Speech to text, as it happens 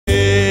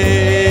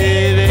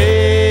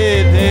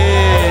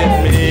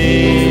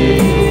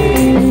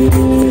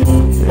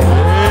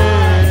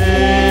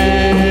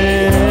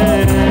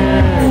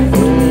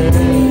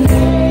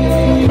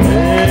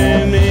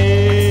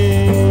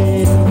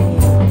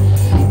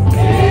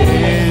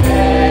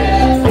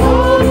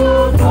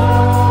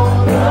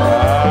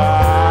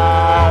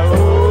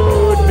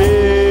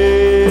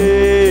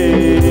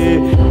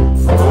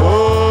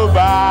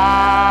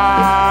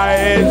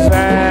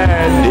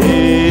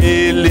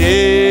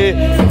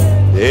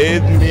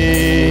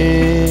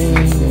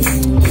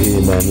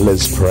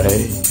Let's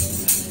pray.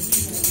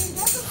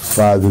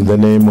 Father, in the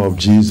name of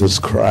Jesus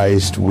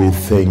Christ, we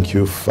thank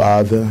you,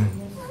 Father,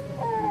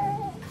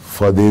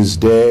 for this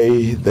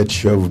day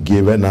that you have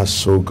given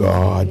us, O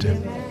God.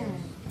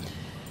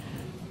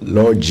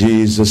 Lord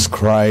Jesus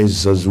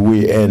Christ, as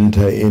we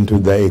enter into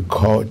thy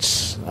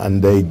courts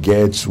and thy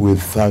gates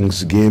with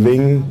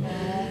thanksgiving,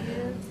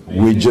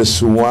 we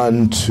just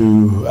want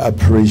to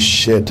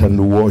appreciate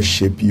and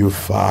worship you,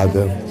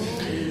 Father.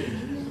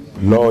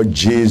 Lord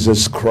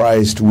Jesus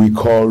Christ, we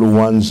call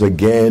once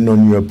again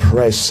on your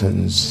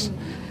presence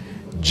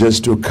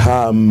just to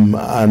come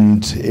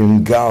and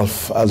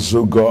engulf us,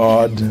 O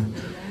God,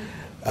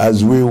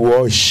 as we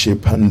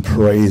worship and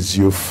praise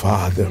you,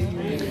 Father.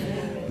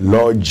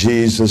 Lord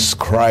Jesus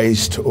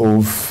Christ,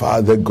 O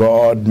Father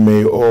God,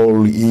 may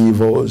all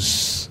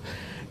evils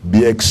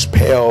be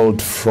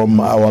expelled from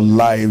our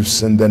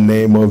lives in the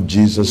name of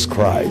Jesus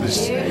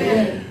Christ.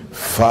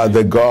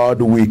 Father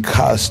God, we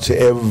cast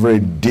every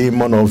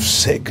demon of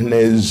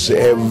sickness,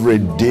 every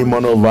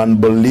demon of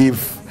unbelief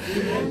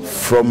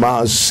from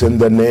us in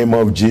the name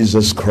of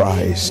Jesus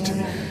Christ.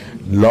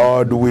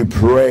 Lord, we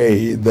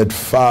pray that,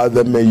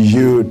 Father, may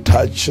you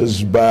touch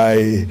us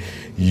by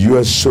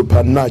your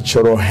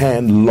supernatural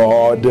hand,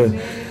 Lord,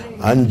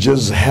 and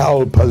just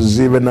help us,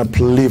 even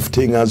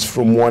uplifting us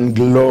from one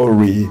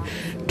glory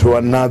to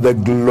another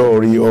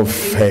glory of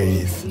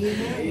faith.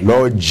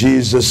 Lord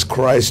Jesus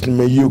Christ,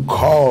 may you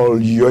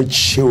call your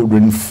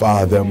children,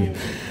 Father.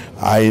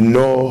 I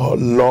know,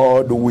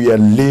 Lord, we are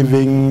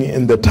living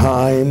in the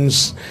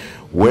times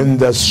when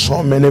there's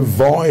so many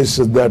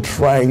voices that are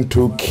trying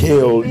to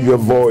kill your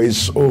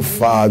voice, oh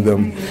Father.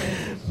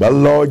 But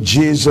Lord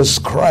Jesus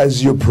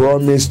Christ, you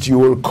promised you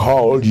will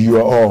call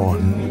your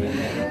own.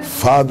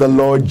 Father,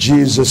 Lord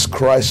Jesus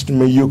Christ,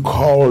 may you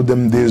call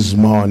them this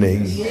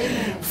morning.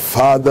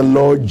 Father,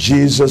 Lord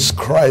Jesus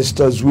Christ,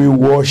 as we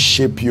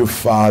worship you,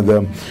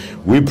 Father,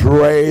 we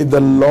pray the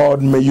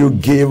Lord, may you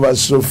give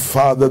us, oh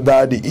Father,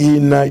 that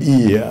inner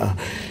ear,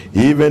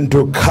 even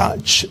to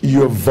catch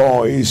your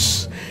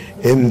voice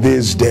in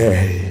this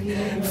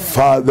day.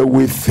 Father,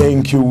 we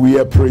thank you, we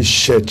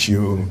appreciate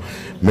you.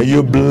 May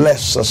you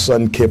bless us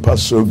and keep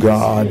us, oh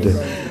God.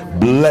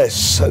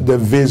 Bless the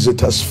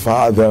visitors,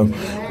 Father.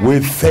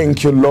 We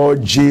thank you,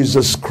 Lord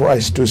Jesus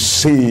Christ, to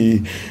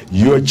see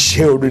your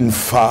children,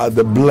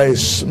 Father.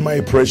 Bless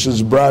my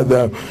precious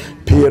brother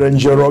Peter and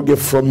Njoroge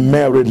from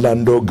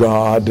Maryland, oh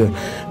God.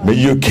 May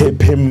you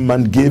keep him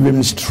and give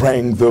him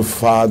strength, oh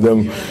Father.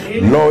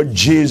 Lord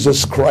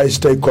Jesus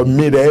Christ, I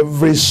commit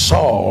every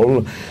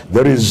soul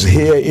that is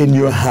here in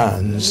your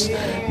hands.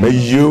 May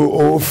you,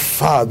 oh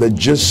Father,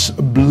 just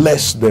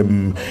bless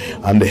them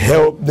and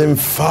help them,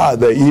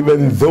 Father,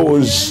 even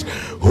those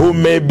who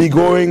may be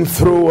going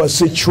through a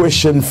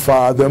situation,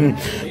 Father.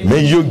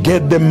 May you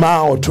get them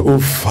out, oh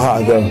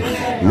Father.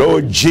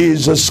 Lord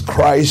Jesus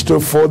Christ,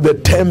 for the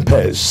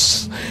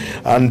tempests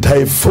and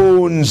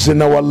typhoons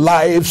in our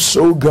lives,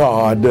 oh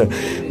God,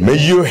 may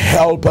you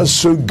help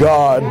us, oh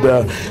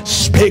God.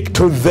 Speak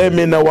to them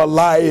in our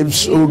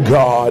lives, oh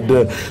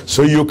God,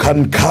 so you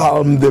can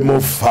calm them, oh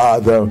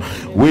Father.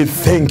 We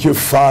thank you,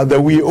 Father.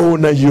 We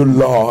honor you,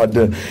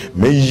 Lord.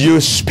 May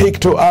you speak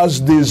to us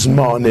this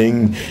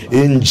morning.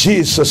 In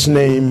Jesus'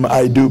 name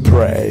I do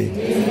pray.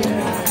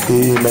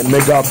 Amen.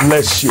 May God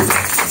bless you.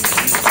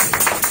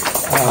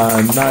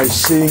 Nice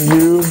seeing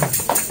you.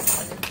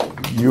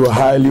 You are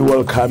highly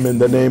welcome in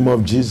the name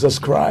of Jesus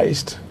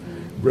Christ.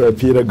 Brother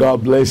Peter,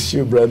 God bless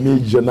you. Brother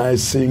Midjo,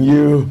 nice seeing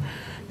you.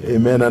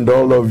 Amen. And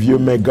all of you,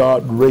 may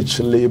God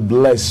richly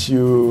bless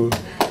you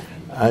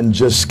and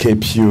just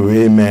keep you.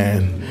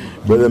 Amen.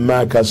 Brother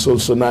Marcus,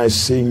 also nice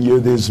seeing you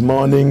this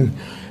morning.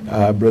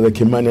 Brother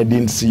Kimani, I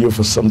didn't see you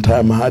for some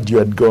time. I heard you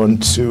had gone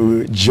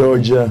to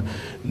Georgia.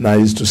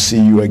 Nice to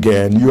see you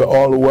again. You are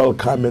all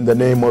welcome in the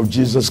name of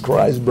Jesus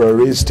Christ. Brother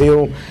Ray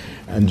Steele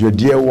and your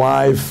dear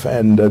wife,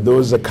 and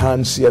those that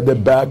can't see at the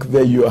back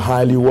there, you are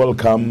highly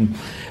welcome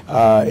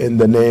in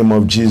the name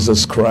of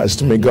Jesus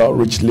Christ. May God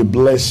richly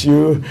bless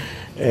you.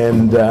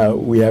 And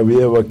we have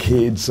here our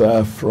kids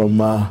from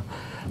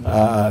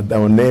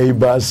our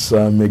neighbors.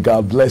 May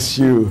God bless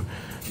you.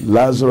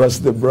 Lazarus,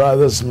 the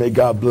brothers, may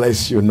God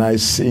bless you.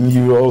 Nice seeing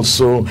you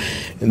also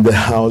in the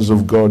house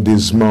of God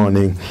this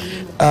morning.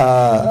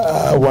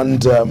 I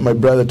want my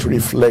brother to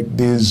reflect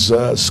this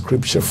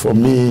scripture for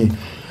me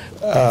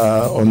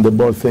on the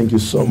board. Thank you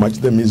so much,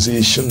 the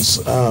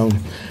musicians.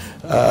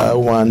 I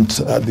want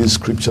this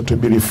scripture to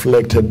be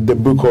reflected. The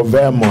book of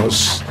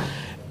Amos,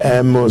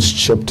 Amos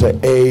chapter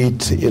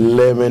 8,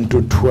 11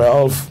 to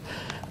 12.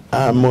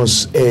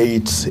 Amos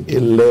 8,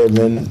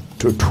 11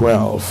 to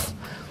 12.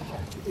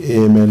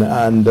 Amen.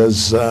 And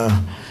as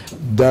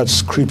that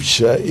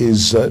scripture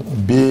is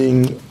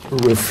being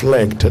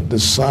reflected, the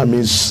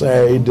psalmist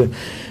said,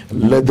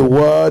 "Let the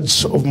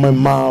words of my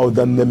mouth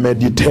and the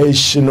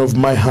meditation of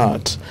my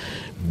heart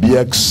be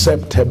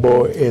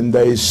acceptable in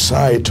thy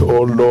sight,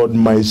 O Lord,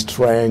 my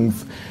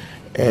strength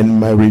and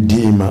my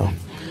redeemer."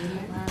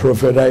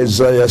 Prophet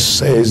Isaiah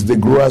says, "The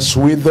grass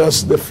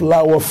withers, the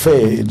flower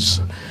fades,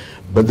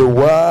 but the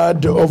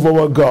word of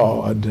our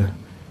God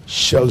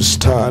shall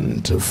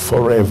stand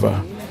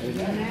forever.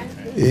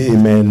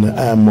 Amen.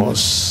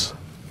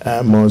 Amos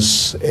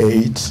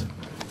 8.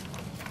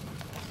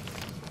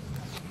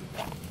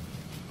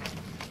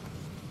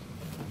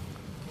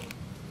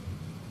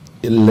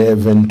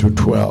 (11 to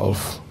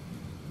 12).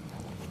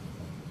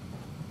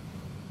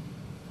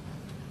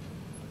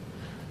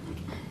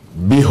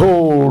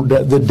 Behold,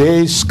 the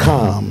days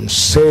come,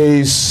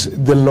 says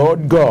the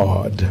Lord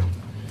God,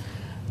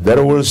 that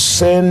I will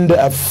send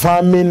a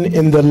famine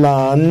in the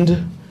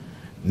land,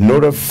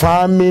 not a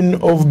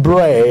famine of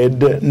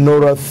bread,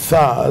 nor a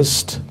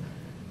thirst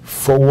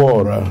for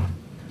water,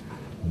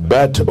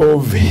 but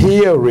of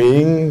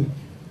hearing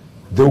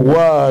the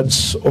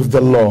words of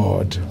the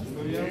Lord.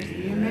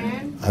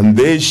 Amen. And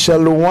they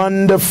shall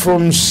wander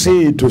from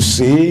sea to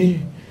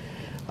sea,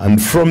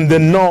 and from the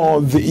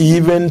north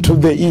even to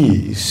the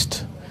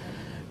east.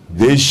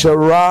 They shall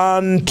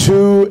run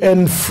to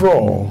and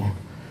fro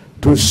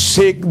to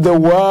seek the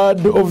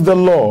word of the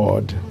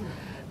Lord,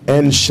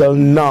 and shall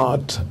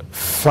not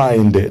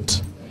find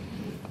it.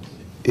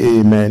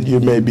 Amen. You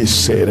may be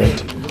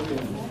seated.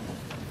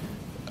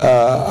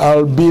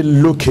 I'll be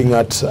looking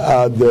at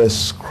the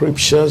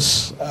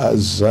scriptures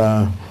as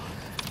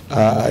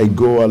I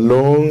go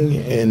along,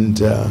 and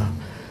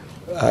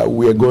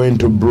we are going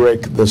to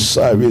break the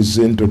service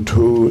into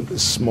two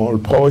small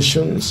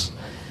portions.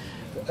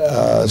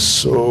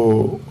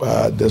 So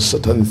there's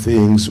certain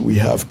things we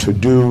have to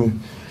do.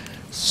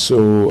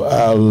 So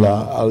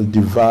I'll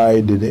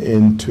divide it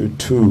into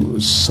two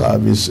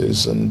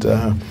services, and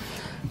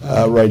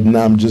right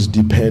now I'm just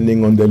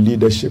depending on the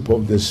leadership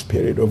of the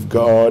Spirit of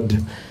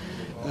God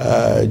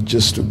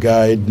just to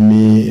guide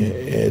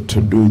me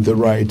to do the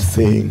right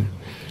thing.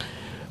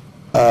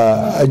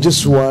 I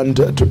just want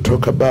to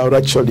talk about,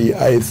 actually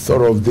I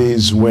thought of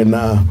this when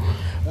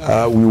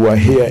we were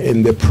here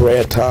in the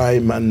prayer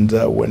time, and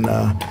when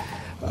I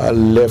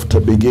left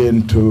to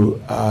begin to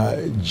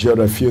jot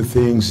a few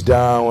things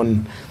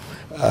down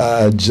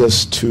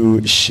just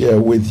to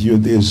share with you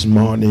this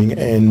morning.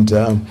 And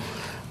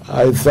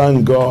I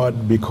thank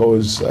God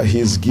because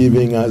He's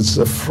giving us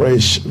a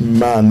fresh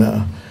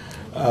manna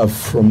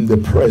from the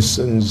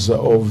presence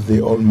of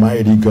the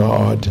Almighty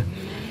God.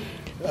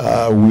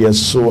 We are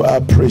so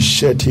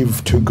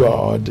appreciative to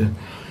God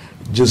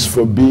just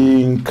for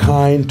being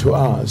kind to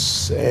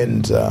us,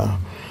 and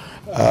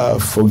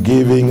for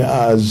giving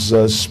us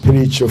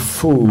spiritual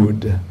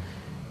food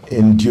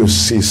in due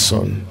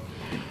season.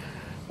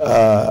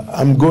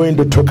 I'm going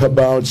to talk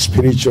about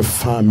spiritual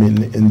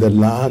famine in the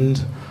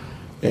land.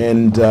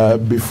 And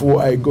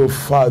before I go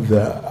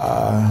further,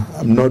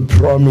 I'm not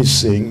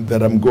promising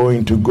that I'm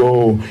going to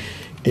go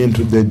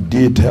into the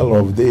detail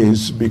of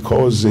this,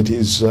 because it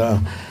is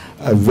a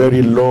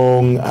very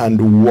long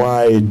and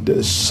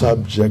wide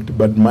subject.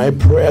 But my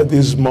prayer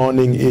this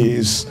morning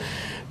is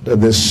that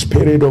the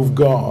Spirit of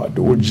God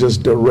would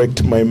just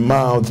direct my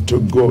mouth to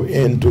go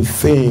into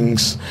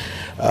things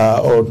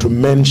or to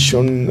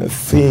mention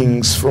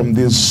things from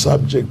this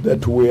subject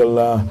that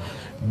will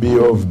be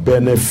of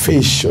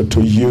beneficial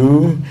to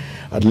you,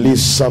 at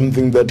least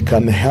something that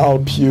can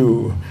help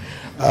you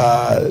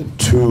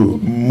to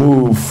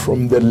move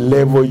from the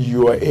level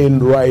you are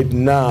in right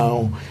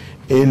now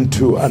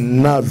into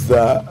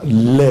another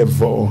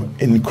level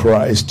in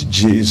Christ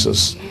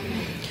Jesus.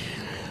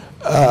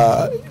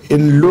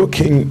 In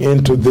looking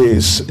into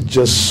this,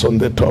 just on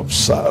the top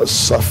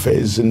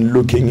surface, in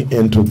looking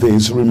into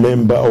this,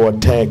 remember our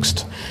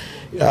text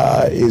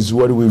is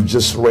what we've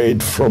just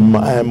read from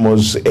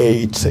Amos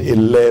 8,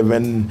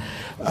 11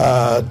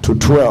 to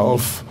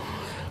 12.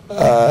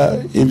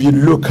 If you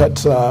look at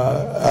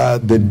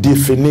the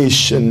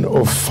definition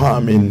of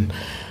famine,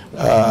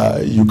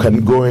 you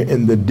can go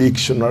in the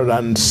dictionary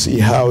and see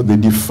how they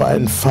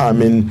define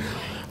famine.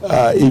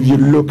 If you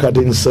look at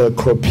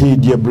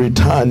Encyclopedia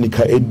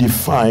Britannica, it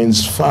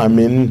defines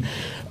famine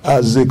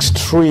as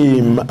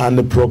extreme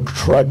and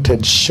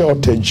protracted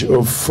shortage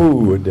of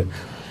food.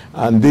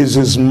 And this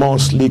is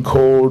mostly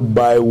caused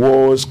by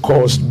wars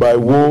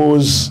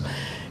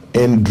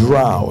and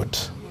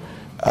drought.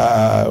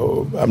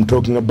 I'm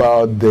talking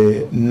about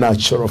the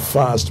natural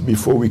first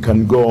before we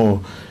can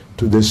go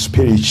to the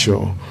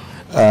spiritual.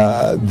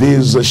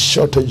 This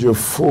shortage of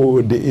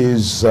food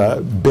is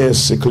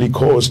basically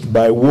caused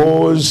by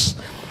wars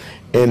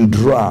and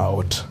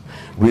drought,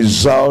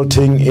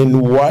 resulting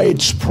in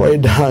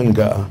widespread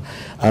hunger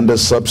and a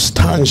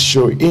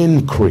substantial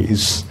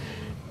increase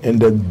in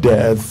the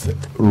death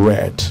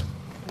rate.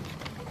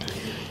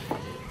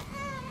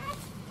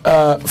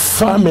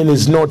 Famine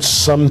is not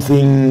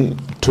something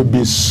to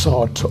be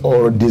sought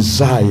or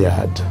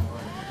desired,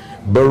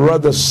 but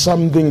rather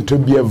something to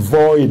be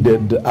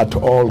avoided at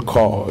all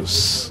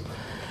costs.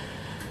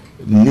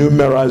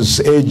 Numerous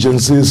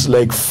agencies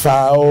like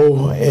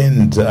FAO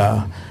and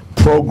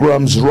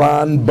programs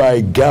run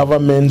by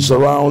governments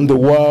around the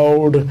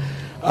world,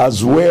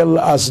 as well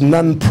as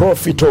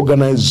non-profit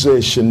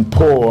organizations,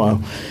 pour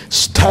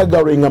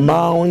staggering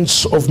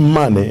amounts of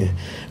money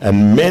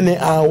and many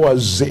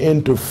hours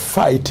into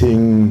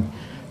fighting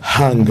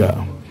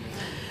hunger.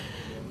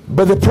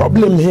 But the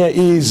problem here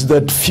is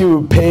that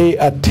few pay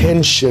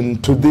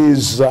attention to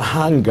this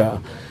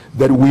hunger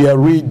that we are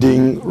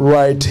reading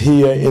right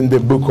here in the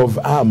book of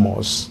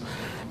Amos.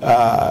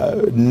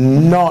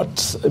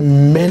 Not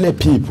many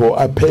people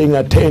are paying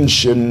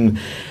attention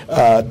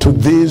to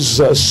this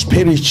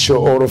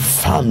spiritual or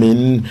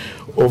famine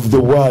of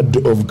the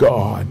Word of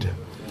God.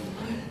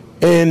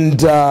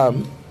 And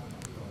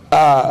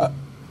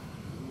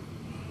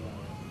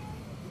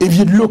if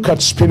you look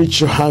at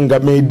spiritual hunger,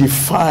 may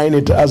define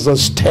it as a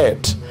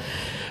state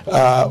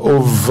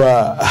of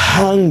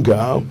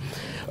hunger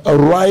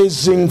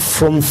arising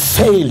from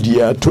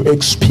failure to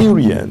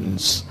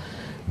experience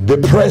the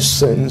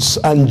presence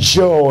and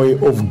joy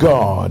of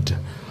God.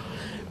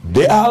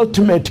 The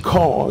ultimate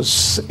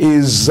cause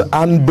is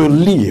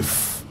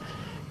unbelief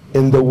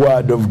in the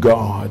Word of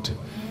God.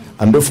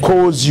 And of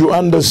course, you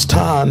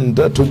understand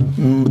that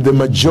the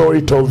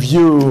majority of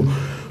you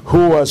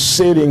who are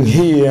sitting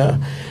here,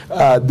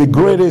 the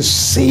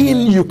greatest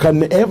sin you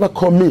can ever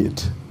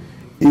commit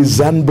is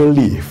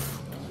unbelief.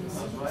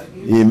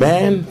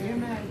 Amen?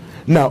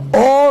 Now,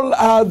 all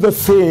other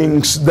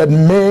things that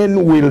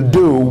men will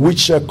do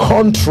which are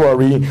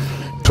contrary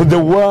to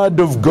the Word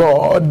of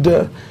God,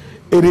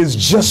 it is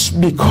just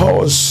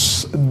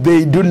because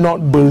they do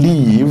not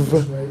believe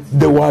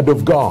the Word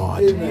of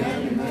God.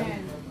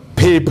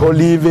 People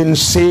live in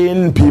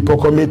sin, people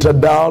commit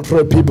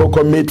adultery, people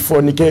commit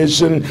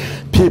fornication,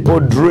 people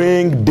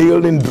drink,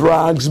 deal in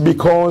drugs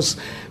because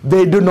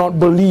they do not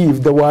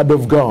believe the Word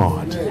of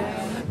God.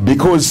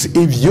 Because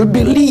if you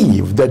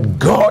believe that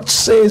God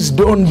says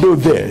don't do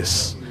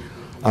this,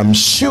 I'm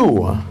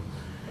sure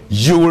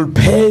you will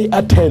pay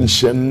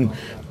attention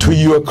to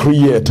your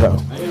Creator.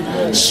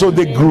 Amen. So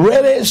the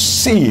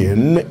greatest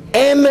sin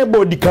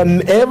anybody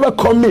can ever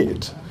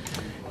commit,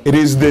 it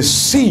is the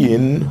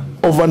sin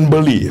of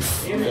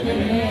unbelief.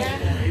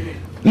 Amen.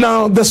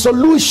 Now the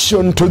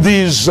solution to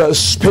this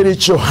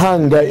spiritual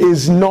hunger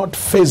is not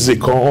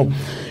physical,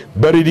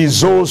 but it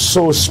is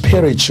also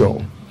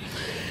spiritual.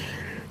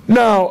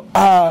 Now,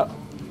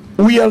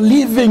 we are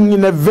living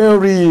in a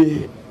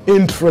very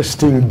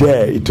interesting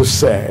day, to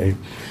say.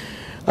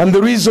 And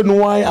the reason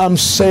why I'm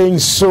saying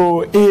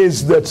so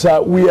is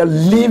that we are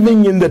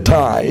living in the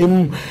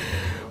time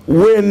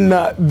when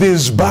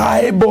this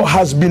Bible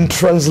has been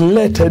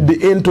translated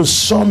into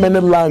so many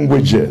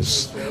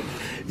languages.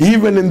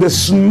 Even in the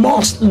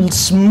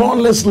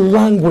smallest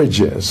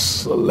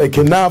languages, like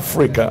in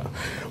Africa,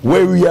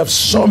 where we have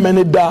so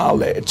many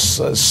dialects,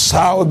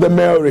 South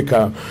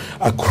America,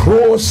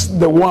 across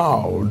the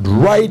world.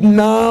 Right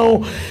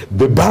now,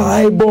 the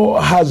Bible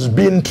has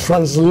been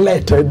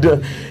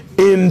translated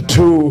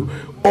into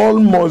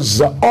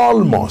almost,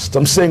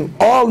 I'm saying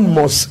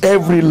almost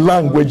every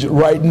language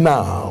right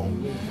now.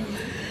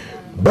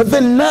 But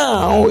then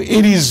now,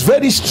 it is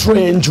very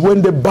strange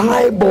when the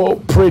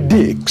Bible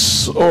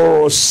predicts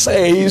or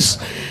says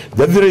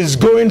that there is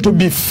going to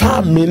be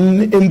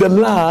famine in the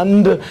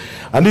land,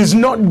 and it's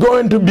not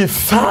going to be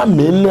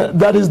famine,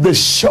 that is the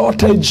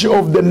shortage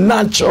of the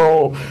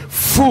natural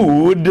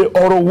food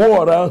or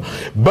water,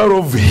 but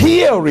of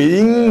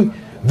hearing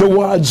the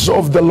words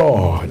of the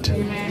Lord.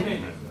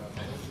 Amen.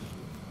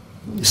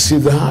 You see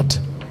that?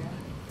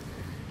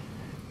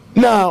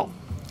 Now,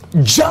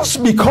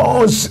 just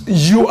because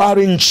you are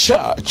in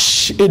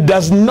church, it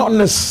does not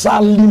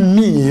necessarily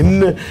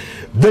mean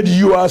that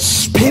you are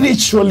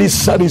spiritually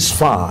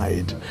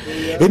satisfied.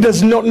 It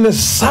does not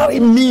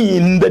necessarily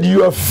mean that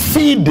you are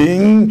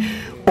feeding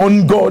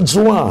on God's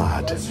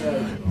word.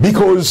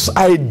 Because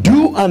I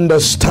do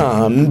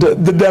understand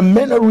that there are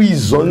many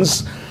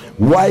reasons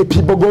why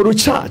people go to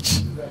church.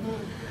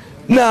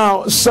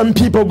 Now, some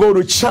people go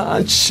to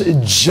church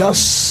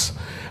just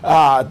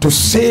to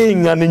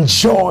sing and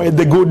enjoy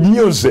the good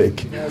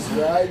music.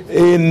 Right.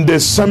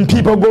 And some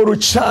people go to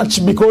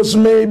church because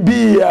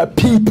maybe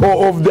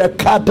people of their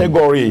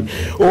category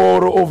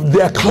or of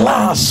their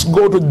class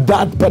go to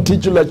that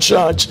particular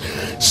church,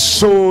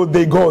 so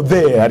they go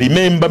there. I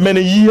remember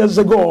many years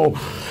ago,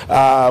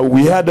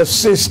 we had a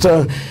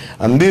sister,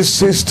 and this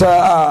sister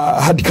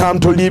had come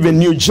to live in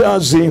New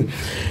Jersey,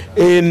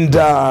 and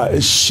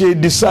she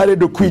decided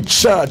to quit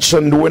church.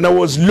 And when I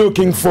was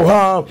looking for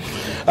her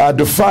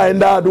to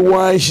find out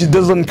why she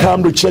doesn't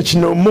come to church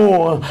no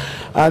more,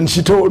 and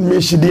she told me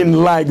she didn't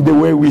like the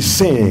way we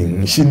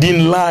sing, she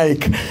didn't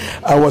like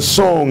our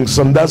songs,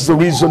 and that's the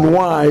reason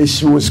why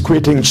she was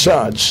quitting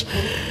church.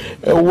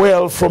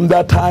 Well, from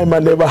that time I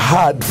never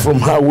heard from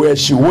her where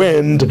she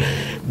went,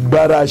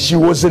 but she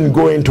wasn't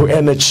going to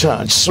any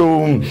church.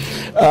 So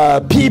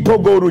people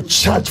go to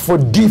church for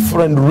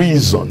different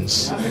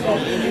reasons.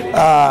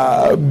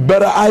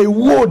 But I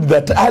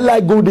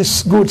like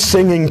good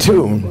singing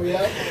too.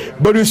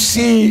 But you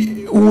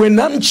see, when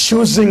I'm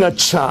choosing a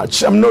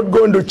church, I'm not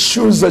going to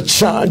choose a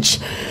church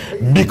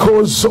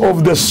because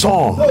of the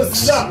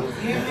songs.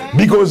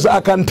 Because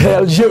I can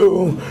tell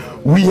you,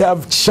 we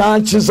have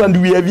churches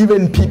and we have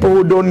even people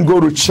who don't go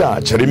to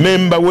church. I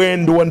remember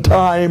when one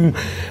time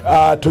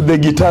to the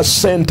Guitar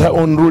Center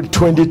on Route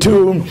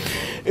 22,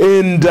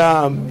 And,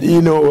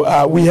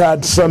 we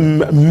had some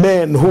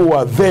men who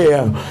were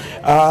there.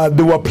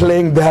 They were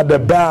playing, they had a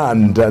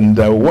band, and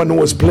one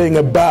was playing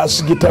a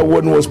bass guitar,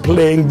 one was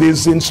playing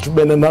this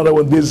instrument, another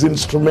one this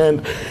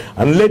instrument.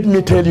 And let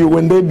me tell you,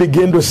 when they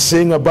began to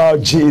sing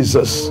about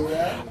Jesus,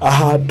 I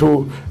had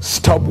to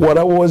stop what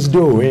I was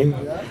doing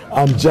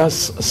and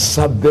just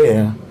sat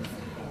there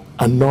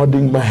and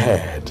nodding my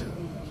head.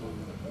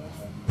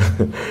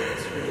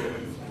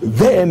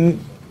 Then,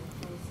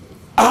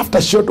 after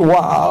a short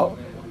while,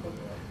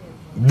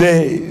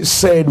 they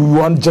said, we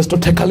want just to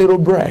take a little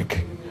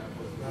break.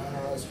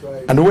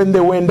 And when they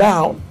went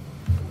out,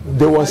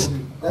 there was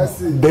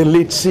the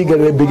lit cigarette,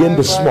 they began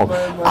to smoke.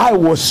 I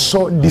was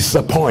so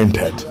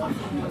disappointed.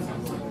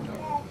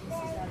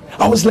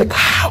 I was like,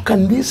 how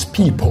can these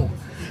people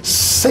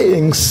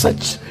saying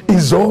such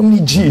is only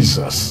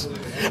Jesus,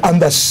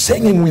 and they're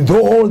singing with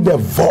all their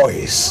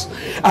voice,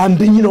 and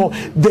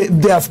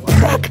they have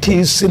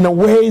practiced in a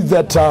way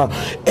that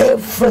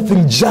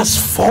everything just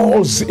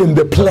falls in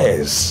the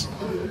place.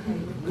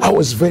 I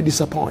was very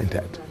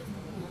disappointed.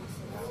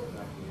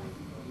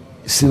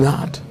 You see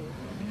that?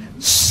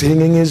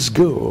 Singing is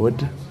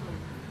good,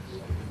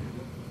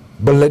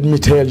 but let me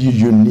tell you,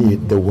 you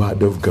need the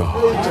Word of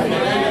God.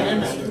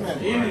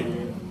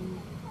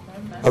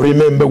 I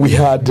remember we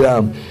had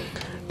a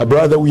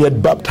brother we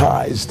had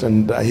baptized,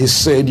 and he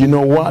said, you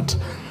know what?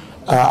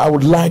 I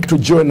would like to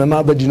join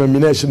another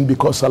denomination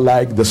because I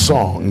like the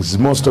songs.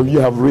 Most of you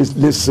have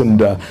listened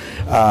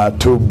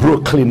to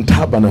Brooklyn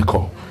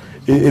Tabernacle.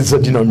 It's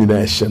a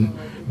denomination,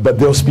 but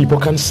those people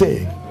can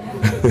sing.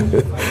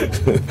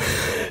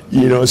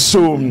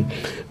 So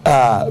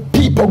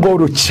people go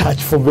to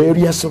church for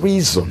various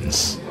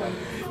reasons.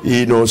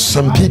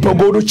 Some people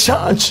go to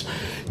church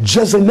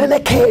just in any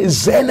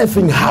case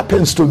anything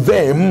happens to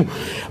them,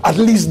 at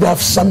least they have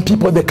some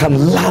people they can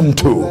learn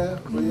to.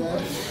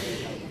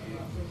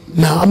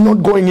 Now, I'm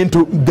not going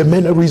into the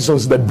many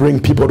reasons that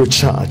bring people to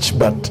church,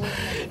 but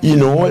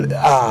there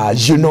are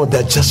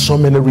just so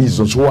many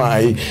reasons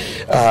why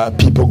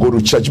people go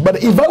to church.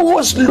 But if I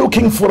was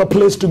looking for a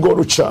place to go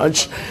to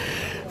church,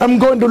 I'm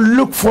going to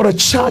look for a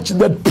church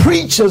that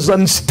preaches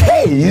and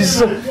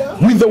stays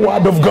with the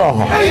Word of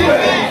God.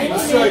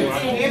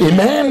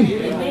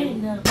 Amen.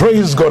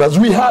 Praise God. As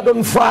we had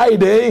on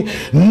Friday,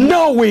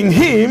 knowing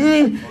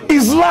Him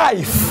is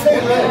life.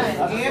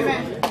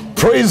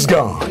 Praise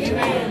God.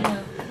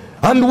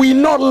 And we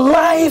know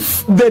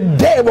life, the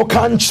devil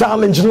can't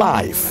challenge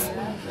life.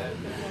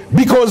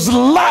 Because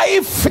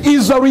life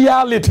is a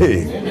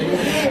reality.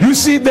 You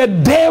see, the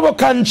devil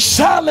can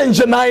challenge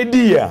an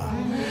idea.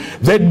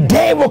 The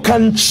devil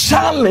can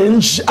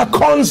challenge a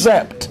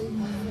concept.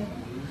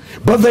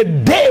 But the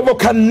devil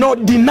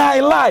cannot deny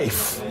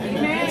life.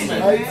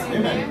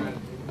 Amen.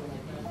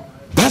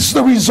 That's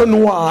the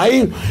reason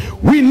why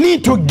we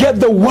need to get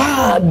the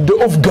Word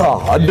of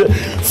God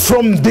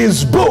from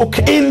this book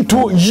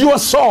into your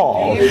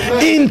soul,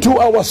 into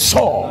our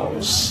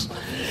souls.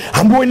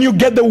 And when you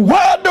get the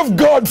Word of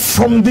God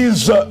from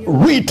this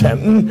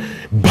written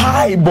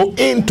Bible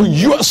into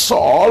your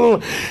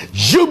soul,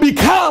 you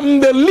become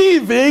the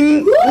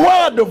living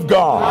Word of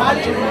God.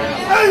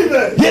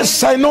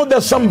 Yes, I know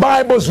there's some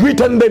Bibles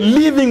written the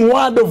living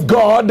Word of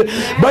God,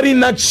 but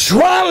in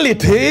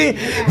actuality,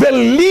 the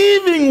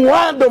living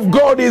Word of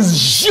God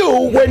is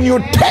you. When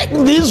you take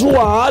this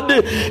Word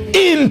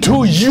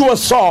into your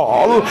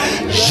soul,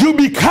 you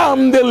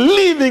become the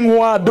living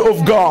Word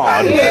of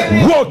God,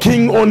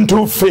 walking on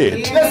 2 feet.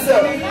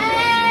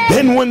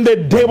 Then when the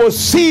devil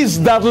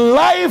sees that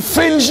life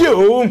in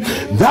you,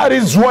 that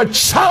is what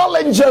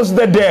challenges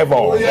the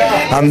devil.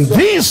 And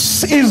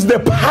this is the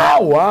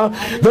power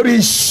that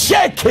is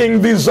shaking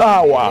this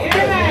hour.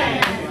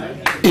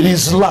 It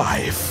is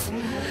life.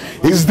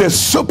 It's the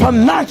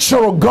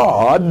supernatural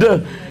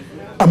God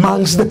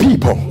amongst the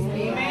people.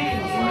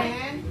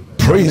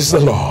 Praise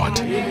the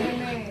Lord.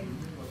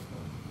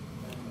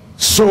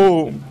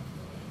 So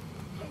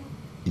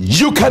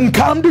you can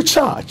come to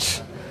church.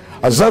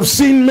 As I've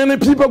seen many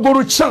people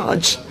go to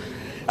church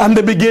and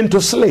they begin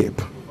to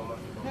sleep.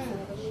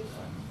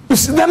 You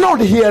see, they're not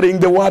hearing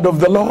the word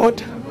of the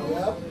Lord.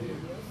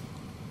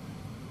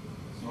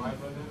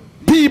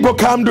 People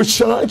come to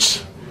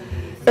church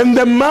and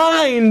the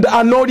mind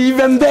are not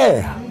even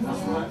there.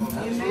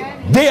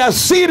 They are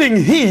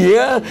sitting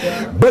here,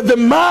 but the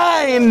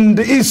mind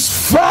is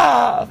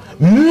far,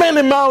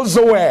 many miles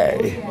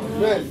away.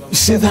 You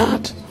see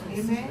that?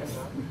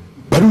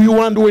 But we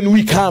want, when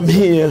we come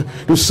here,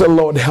 to say,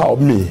 Lord, help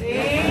me.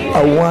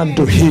 I want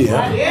to hear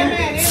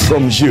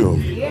from you.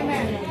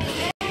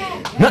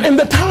 Now, in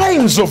the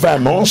times of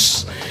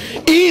Amos,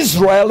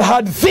 Israel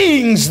had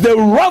things they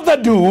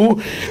rather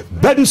do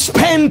than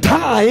spend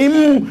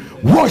time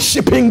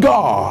worshiping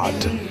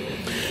God.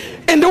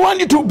 And I want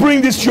you to bring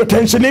this to your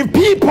attention. If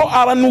people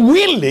are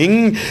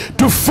unwilling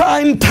to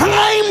find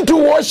time to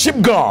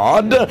worship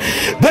God,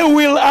 they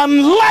will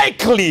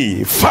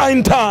unlikely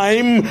find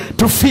time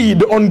to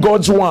feed on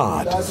God's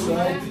word. That's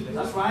right.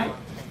 That's right.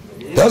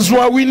 That's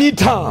why we need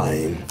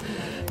time.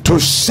 to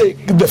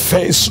seek the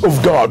face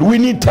of God. We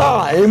need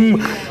time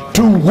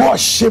to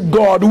worship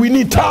God. We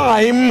need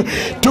time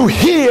to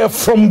hear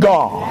from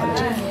God.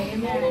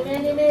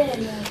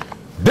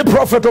 The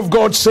prophet of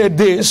God said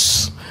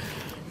this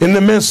in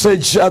the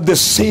message at the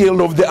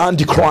seal of the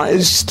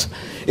Antichrist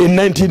in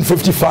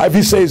 1955.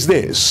 He says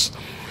this.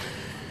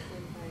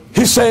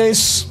 He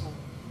says,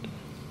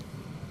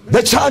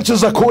 the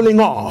churches are cooling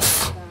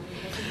off.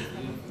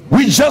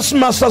 We just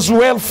must as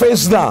well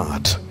face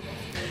that.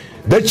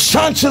 The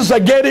churches are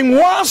getting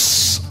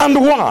worse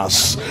and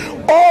worse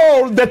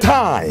all the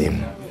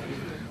time.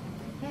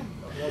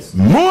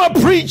 More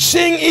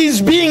preaching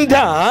is being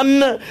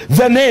done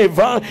than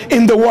ever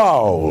in the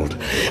world,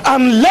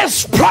 and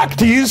less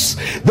practice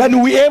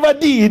than we ever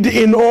did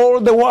in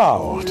all the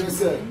world.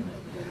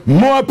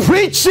 More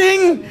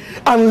preaching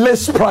and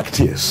less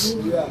practice.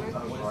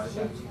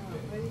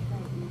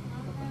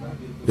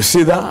 You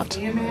see that?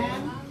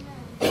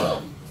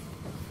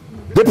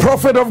 The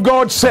prophet of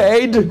God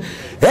said,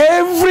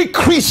 every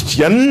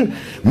Christian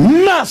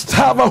must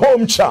have a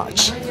home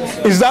church.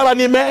 Is that an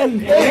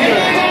amen?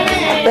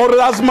 Amen. Or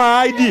that's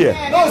my idea?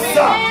 No,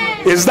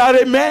 sir. Is that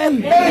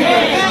amen?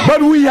 Amen?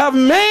 But we have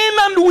men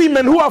and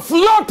women who are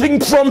floating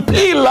from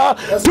pillar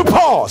to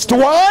post.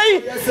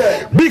 Why?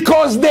 Yes,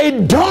 because they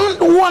don't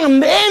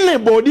want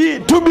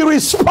anybody to be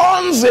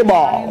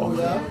responsible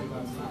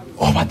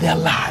over their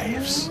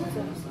lives.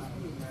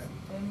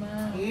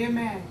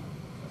 Amen.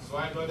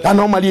 I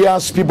normally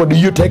ask people, do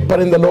you take part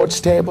in the Lord's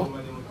table?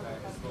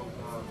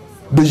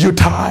 Do you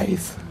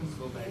tithe?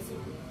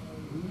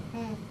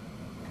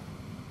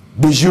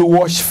 Do you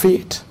wash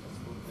feet?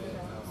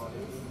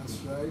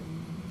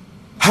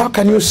 How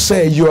can you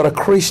say you're a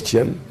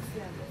Christian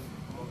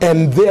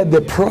and there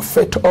the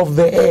prophet of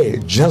the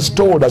age just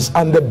told us,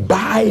 and the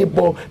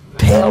Bible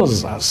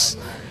tells us,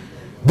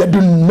 that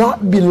do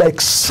not be like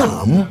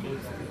some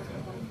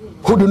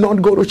who do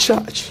not go to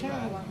church?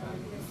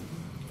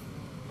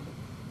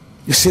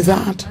 You see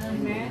that?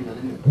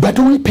 Amen. But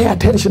do we pay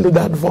attention to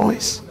that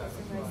voice?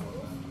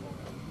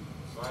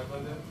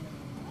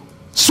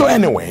 So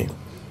anyway,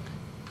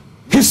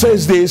 he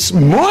says this,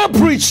 more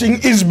preaching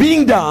is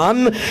being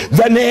done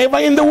than ever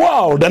in the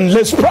world, and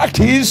less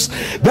practice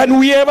than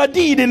we ever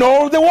did in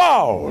all the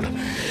world.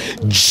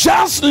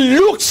 Just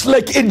looks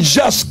like it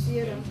just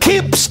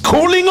keeps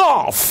cooling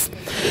off.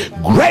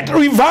 Great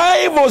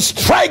revival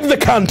strike the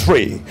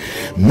country.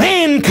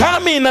 Men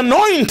come in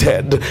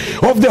anointed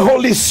of the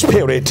Holy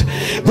Spirit.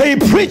 They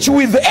preach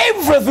with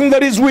everything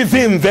that is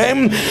within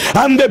them,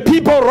 and the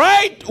people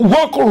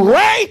walk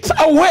right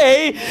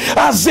away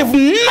as if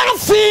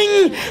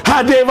nothing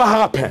had ever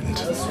happened.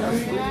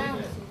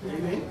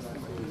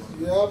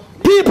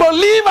 People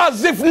live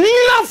as if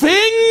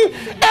nothing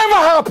ever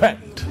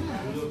happened.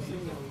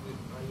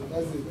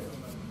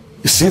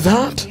 You see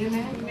that?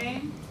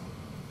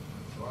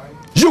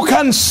 You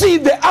can see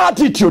the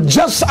attitude,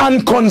 just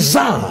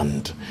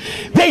unconcerned.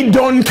 They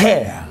don't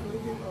care.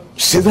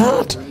 See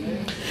that?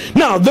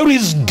 Now, there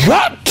is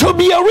got to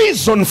be a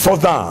reason for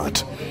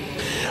that.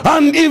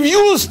 And if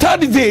you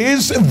study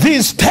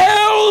this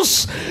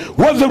tells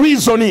what the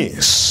reason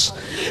is.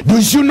 Do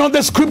you know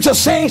the scripture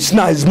says?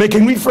 Now, it's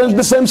making reference to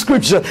the same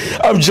scripture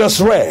I've just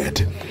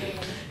read.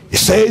 It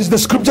says, the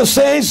scripture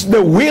says,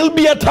 there will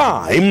be a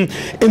time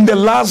in the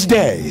last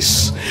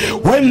days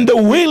when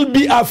there will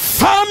be a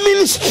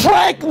famine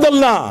strike the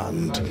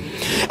land,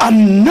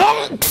 and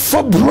not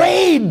for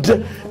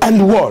bread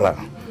and water,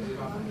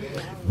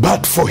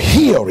 but for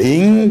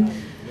hearing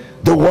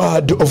the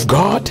word of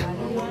God.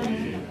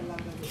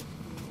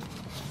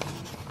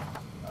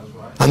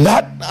 And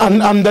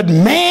that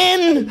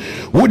man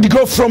would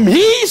go from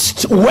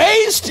east,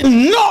 west,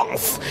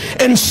 north,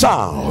 and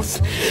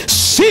south,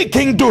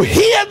 seeking to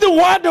hear the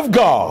word of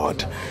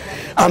God,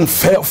 and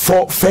fail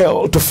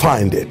to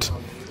find it.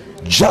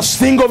 Just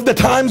think of the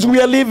times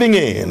we are living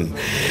in,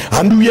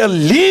 and we are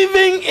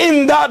living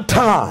in that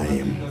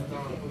time.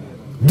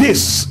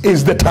 This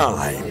is the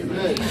time.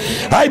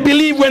 I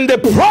believe when the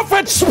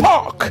prophet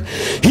spoke,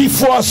 he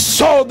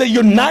foresaw the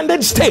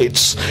United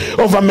States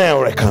of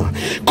America,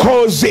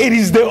 because it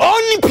is the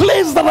only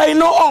place that I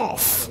know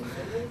of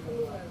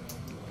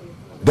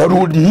that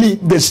would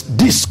meet this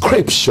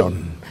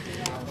description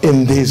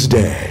in this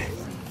day.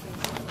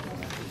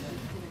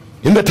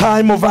 In the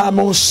time of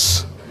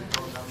Amos,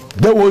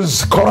 there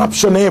was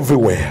corruption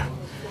everywhere,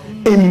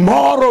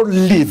 immoral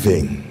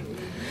living.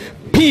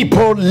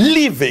 People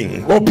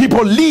living, or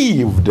people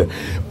lived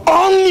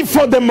only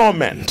for the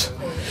moment,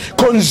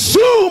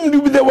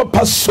 consumed with their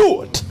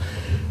pursuit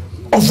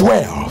of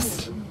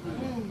wealth.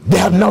 They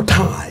had no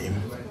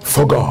time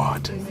for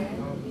God.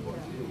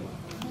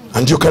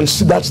 And you can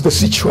see that's the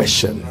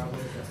situation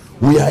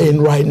we are in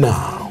right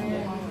now.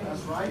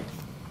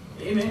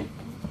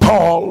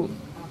 Paul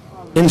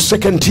in 2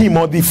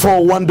 Timothy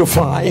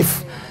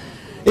 4:1-5,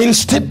 in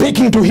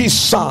speaking to his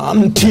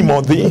son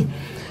Timothy,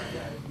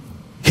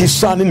 his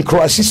son in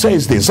Christ, he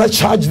says this: I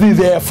charge thee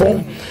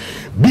therefore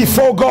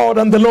before God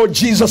and the Lord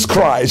Jesus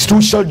Christ,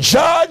 who shall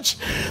judge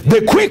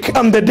the quick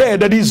and the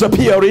dead that is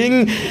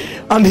appearing,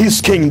 and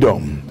his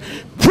kingdom.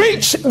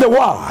 Preach the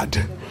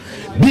word.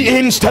 Be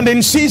instant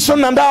in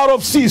season and out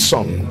of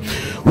season.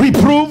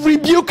 Reprove,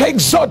 rebuke,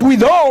 exhort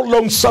with all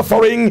long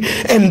suffering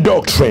and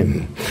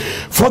doctrine.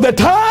 For the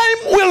time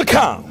will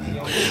come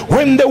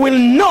when they will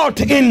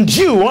not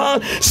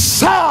endure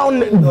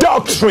sound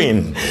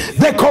doctrine,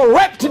 the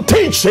correct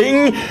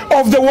teaching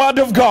of the word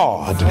of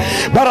God,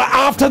 but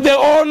after their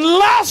own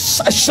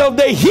lusts shall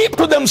they heap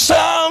to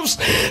themselves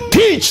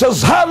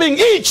teachers having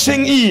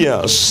itching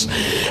ears,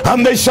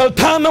 and they shall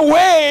turn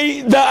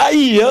away their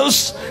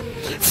ears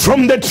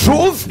from the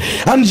truth,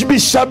 and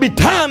shall be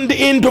turned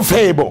into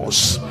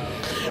fables.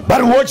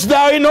 But watch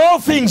thou in all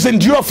things,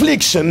 endure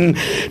affliction,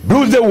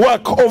 do the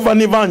work of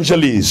an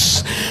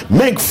evangelist,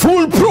 make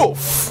full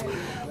proof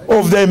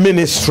of their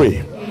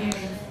ministry.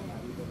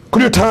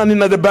 Could you turn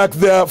in at the back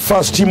there,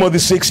 1 Timothy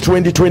 6,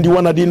 20,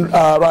 21? I didn't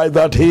write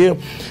that here.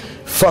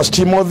 1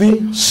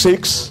 Timothy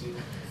 6,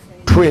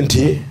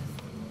 20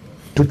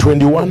 to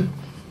 21.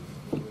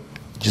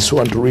 Just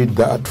want to read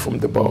that from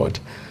the board.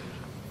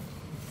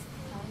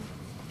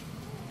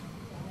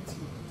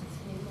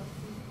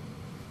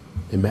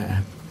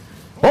 Amen.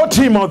 O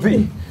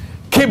Timothy,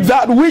 keep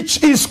that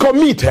which is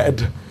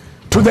committed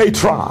to thy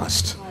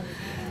trust,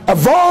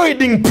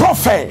 avoiding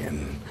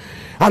profane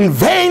and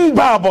vain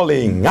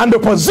babbling and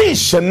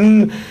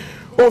opposition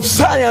of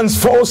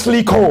science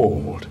falsely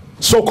called,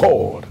 so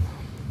called,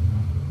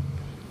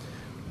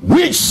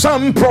 which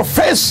some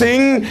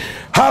professing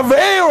have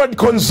erred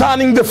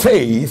concerning the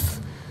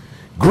faith.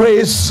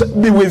 Grace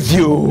be with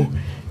you.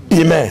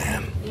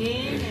 Amen.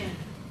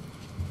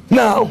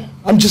 Now,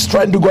 I'm just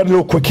trying to go a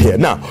little quick here.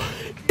 Now,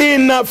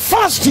 in 1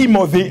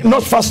 Timothy,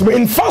 not 1 Timothy,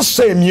 in 1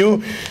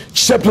 Samuel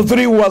chapter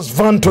 3 was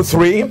 1 to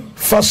 3.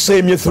 1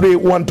 Samuel 3,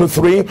 1 to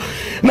 3.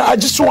 Now, I'm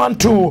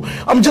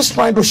just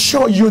trying to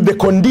show you the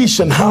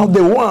condition, how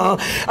they were,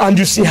 and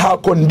you see how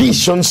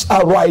conditions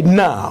are right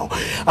now.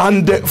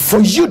 And for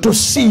you to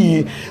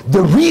see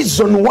the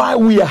reason why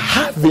we are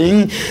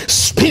having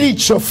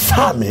spiritual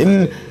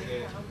famine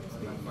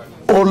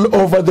all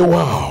over the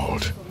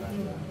world.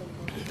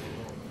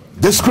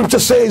 The scripture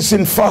says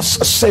in 1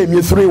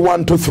 Samuel 3,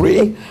 1 to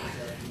 3,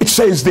 it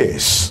says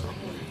this: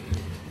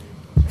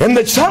 And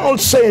the child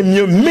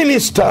Samuel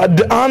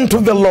ministered unto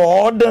the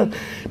Lord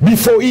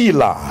before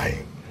Eli,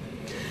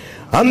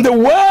 and the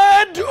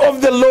word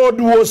of the Lord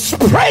was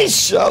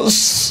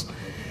precious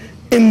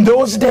in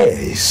those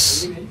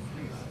days.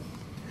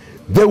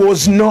 There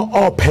was no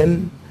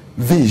open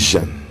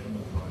vision.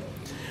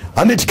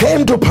 And it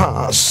came to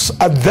pass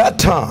at that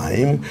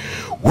time,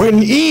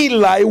 when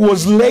Eli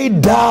was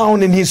laid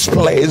down in his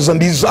place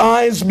and his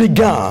eyes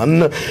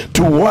began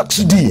to wax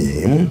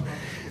dim,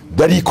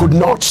 that he could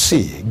not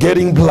see,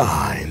 getting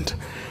blind.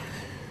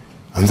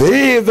 And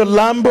there the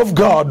Lamb of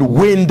God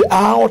went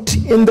out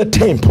in the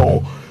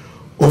temple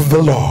of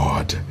the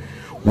Lord,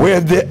 where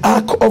the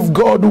ark of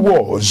God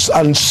was,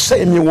 and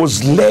Samuel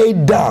was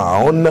laid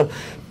down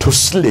to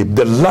sleep.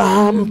 The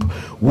lamp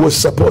was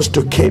supposed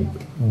to keep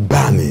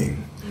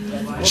burning.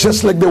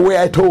 Just like the way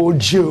I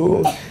told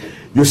you.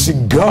 You see,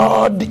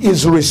 God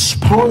is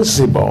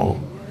responsible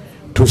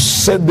to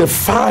set the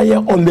fire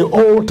on the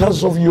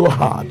altars of your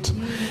heart.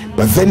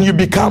 But then you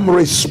become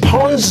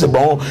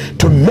responsible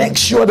to make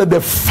sure that the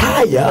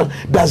fire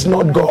does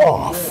not go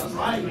off.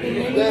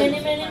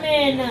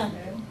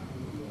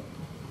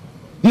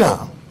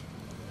 Now,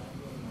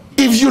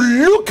 if you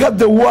look at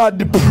the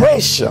word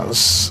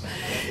precious,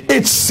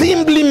 it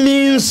simply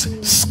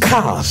means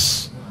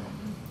scarce.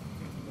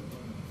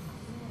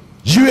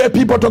 You hear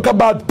people talk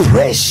about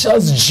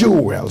precious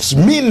jewels,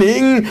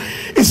 meaning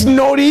it's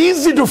not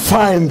easy to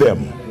find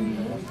them.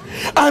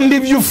 And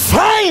if you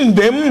find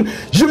them,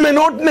 you may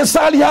not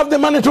necessarily have the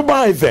money to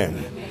buy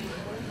them.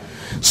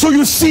 So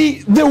you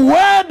see, the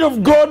word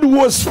of God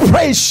was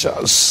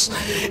precious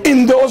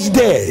in those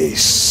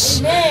days.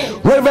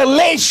 Amen.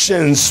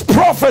 Revelations,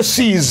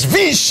 prophecies,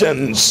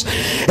 visions,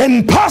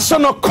 and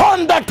personal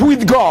contact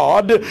with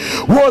God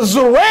was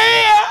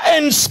rare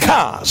and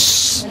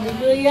scarce.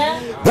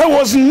 Hallelujah. There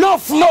was no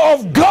flow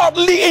of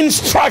godly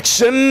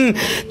instruction,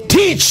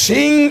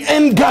 teaching,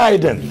 and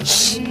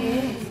guidance.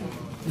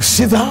 You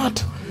see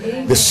that?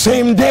 The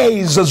same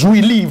days as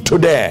we live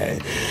today.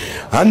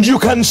 And you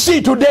can see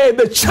today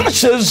the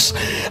churches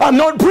are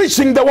not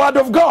preaching the word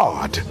of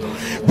God.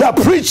 They're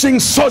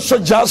preaching social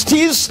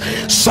justice,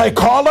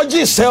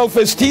 psychology,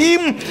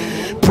 self-esteem,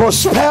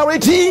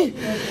 prosperity,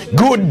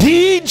 good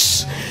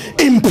deeds,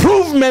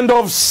 improvement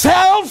of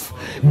self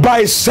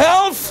by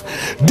self,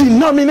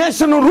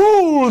 denominational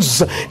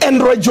rules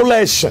and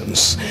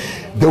regulations.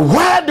 The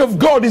word of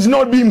God is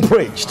not being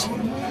preached.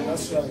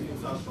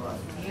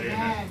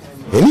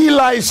 In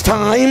Eli's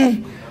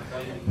time,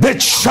 the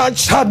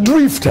church had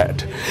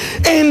drifted.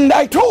 And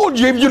I told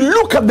you, if you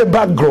look at the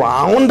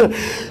background,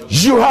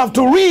 you have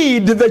to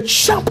read the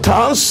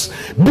chapters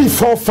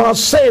before 1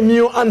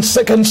 Samuel and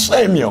 2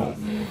 Samuel.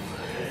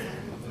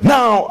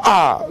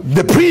 Now,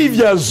 the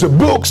previous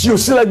books, you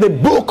see, like the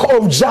book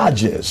of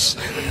Judges.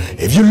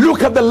 If you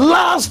look at the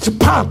last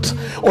part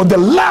or the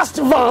last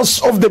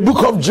verse of the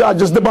book of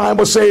Judges, the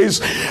Bible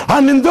says,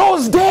 and in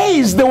those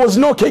days there was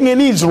no king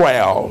in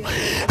Israel,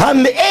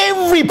 and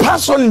every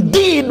person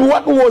did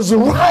what was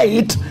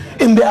right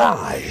in their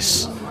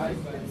eyes.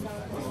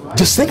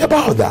 Just think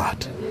about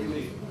that.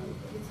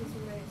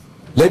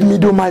 Let me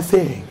do my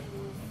thing.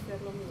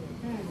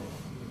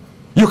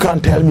 You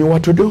can't tell me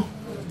what to do.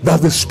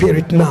 That's the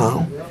spirit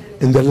now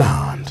in the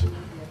land.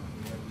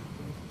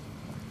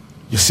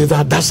 You see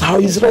that? That's how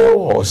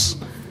Israel was.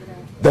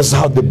 That's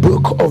how the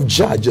book of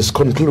Judges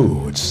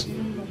concludes.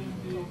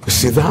 You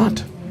see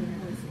that?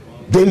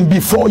 Then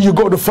before you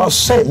go to 1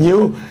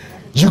 Samuel,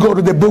 you go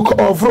to the book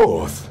of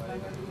Ruth.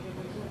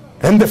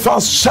 And the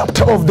first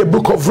chapter of the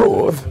book of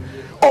Ruth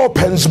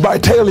opens by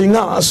telling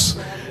us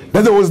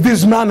that there was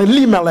this man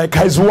Elimelech,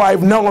 his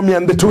wife Naomi,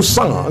 and the two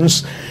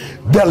sons.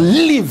 They're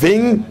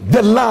leaving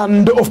the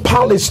land of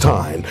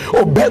Palestine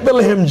or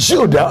Bethlehem,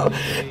 Judah,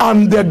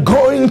 and they're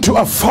going to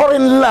a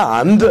foreign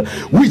land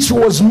which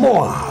was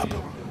Moab.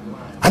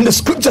 And the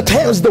scripture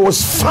tells there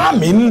was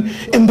famine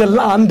in the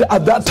land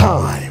at that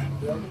time.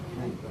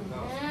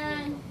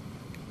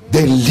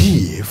 They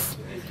leave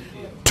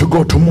to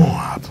go to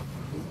Moab.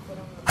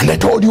 And I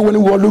told you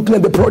when we were looking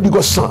at the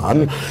prodigal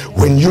son,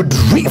 when you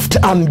drift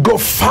and go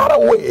far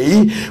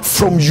away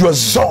from your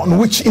zone,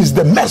 which is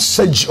the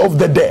message of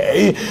the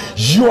day,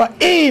 you are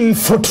in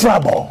for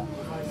trouble.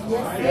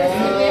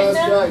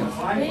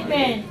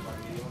 Amen.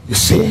 You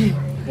see?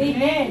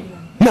 Amen.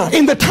 Now,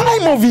 in the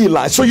time of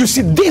Eli, so you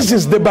see, this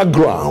is the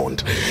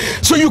background.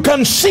 So you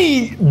can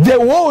see there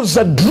was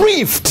a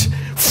drift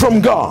from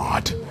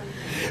God.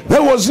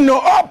 There was no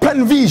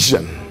open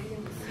vision.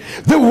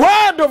 The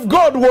word of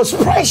God was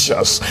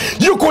precious.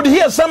 You could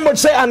hear somebody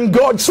say, and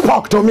God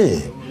spoke to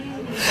me.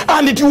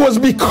 And it was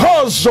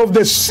because of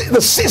the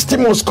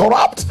system was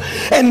corrupt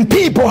and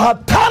people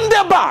had turned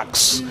their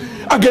backs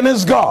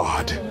against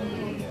God.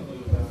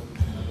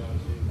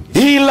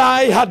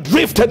 Eli had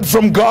drifted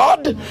from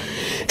God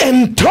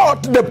and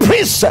taught the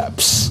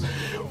precepts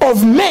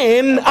of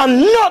men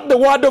and not the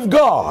word of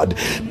God,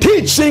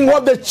 teaching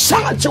what the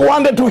church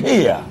wanted to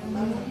hear.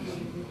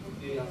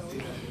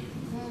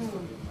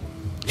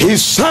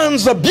 His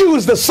sons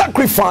abused the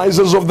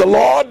sacrifices of the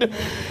Lord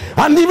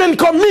and even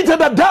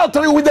committed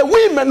adultery with the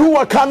women who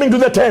were coming to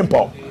the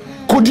temple.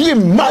 Could you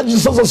imagine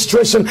such a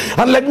situation?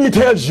 And let me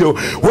tell you,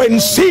 when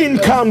sin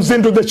comes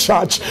into the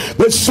church,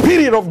 the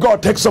Spirit of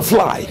God takes a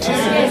flight.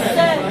 Yes,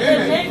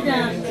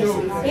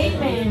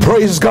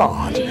 praise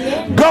God.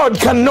 Amen. God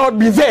cannot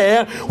be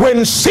there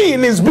when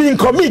sin is being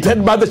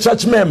committed by the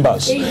church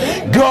members.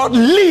 Amen. God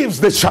leaves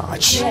the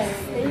church. Yes.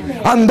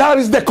 And that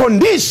is the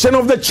condition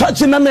of the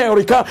church in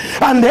America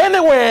and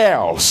anywhere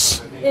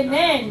else.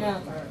 Amen.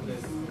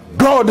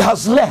 God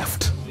has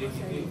left.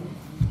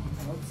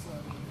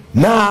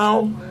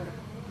 Now,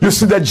 you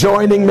see the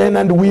joining men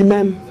and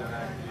women,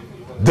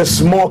 the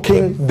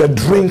smoking, the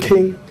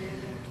drinking,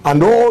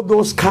 and all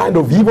those kind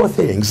of evil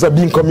things are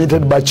being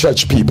committed by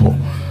church people.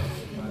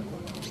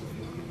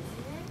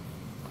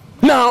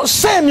 Now,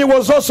 Samuel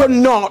was also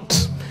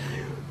not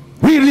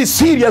really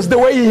serious the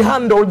way he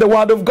handled the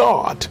word of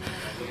God.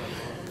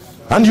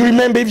 And you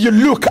remember, if you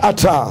look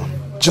at,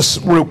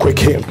 just real quick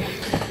here,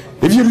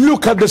 if you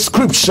look at the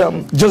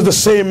scripture, just the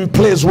same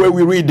place where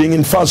we're reading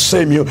in 1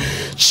 Samuel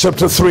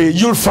chapter 3,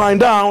 you'll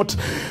find out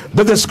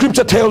that the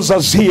scripture tells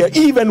us here,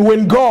 even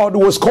when God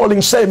was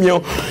calling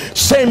Samuel,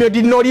 Samuel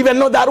did not even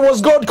know that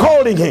was God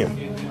calling him.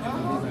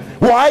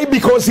 Why?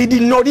 Because he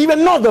did not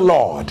even know the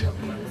Lord.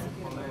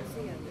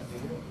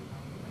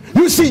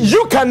 You see,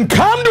 you can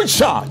come to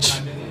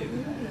church,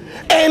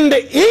 and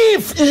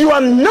if you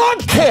are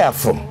not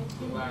careful,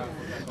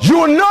 you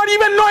will not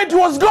even know it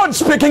was God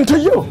speaking to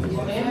you.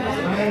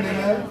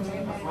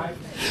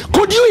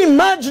 Could you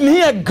imagine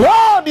here,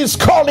 God is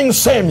calling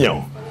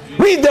Samuel.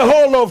 Read the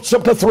whole of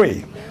chapter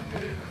 3.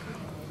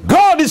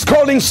 God is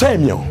calling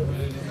Samuel.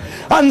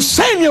 And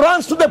Samuel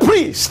runs to the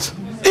priest,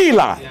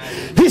 Eli.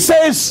 He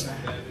says,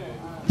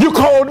 you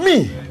called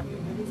me.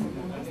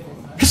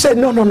 He said,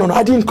 no,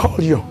 I didn't call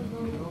you.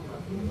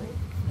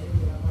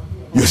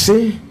 You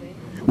see?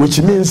 Which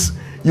means,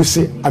 you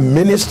see, a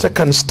minister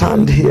can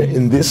stand here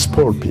in this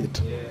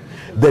pulpit,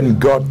 then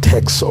God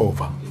takes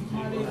over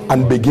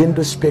and begin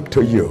to speak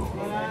to you.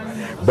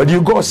 But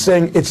you go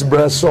saying, it's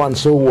brother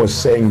so-and-so was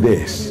saying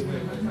this.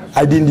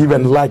 I didn't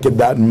even like it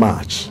that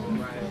much.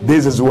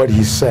 This is what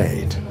he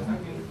said.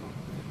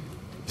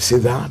 See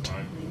that?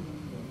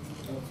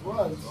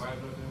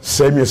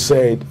 Samuel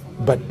said,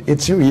 but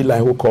it's you, Eli,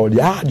 who called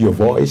you. I heard your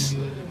voice.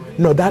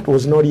 No, that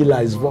was not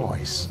Eli's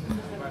voice.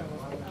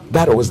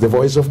 That was the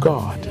voice of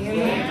God.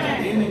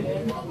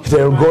 He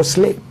said, go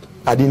sleep.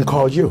 I didn't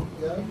call you.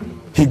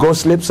 He goes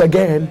sleeps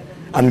again,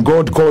 and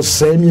God calls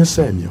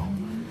Samuel.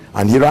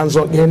 And he runs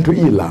again to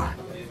Eli.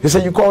 He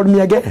said, you called me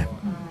again.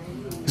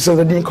 He said,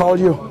 I didn't call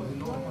you.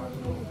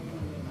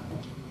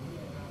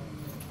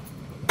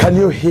 Can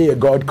you hear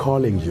God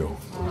calling you?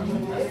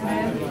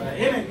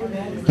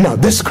 Now,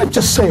 the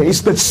scripture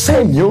says that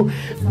Samuel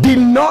did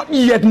not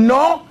yet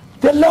know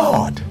the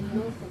Lord.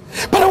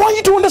 But I want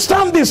you to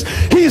understand this.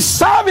 He is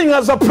serving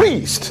as a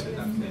priest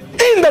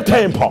in the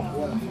temple.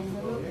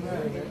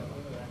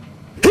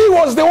 He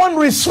was the one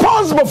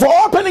responsible for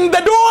opening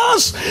the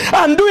doors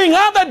and doing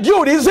other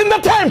duties in the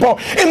temple,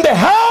 in the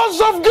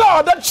house of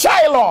God at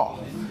Shiloh.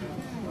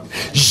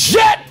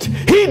 Yet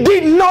he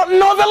did not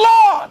know the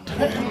Lord.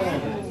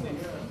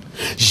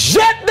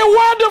 Yet the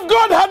word of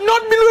God had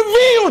not been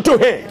revealed to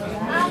him.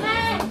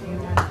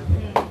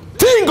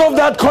 Think of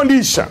that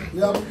condition.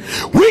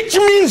 Which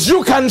means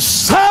you can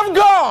serve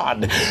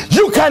God,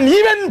 you can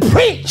even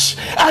preach,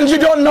 and you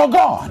don't know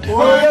God.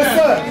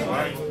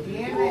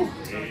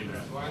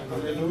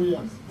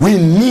 We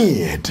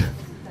need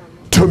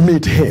to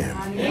meet him.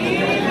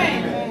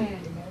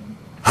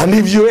 And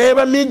if you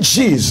ever meet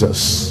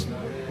Jesus,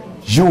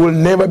 you will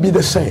never be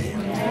the same.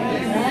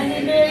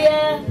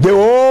 The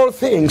old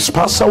things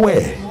pass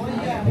away.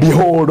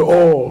 Behold,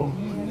 all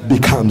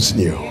becomes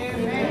new.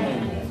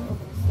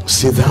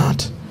 See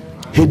that?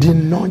 He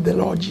didn't know the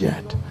Lord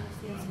yet.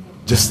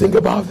 Just think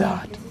about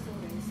that.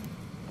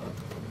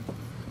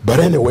 But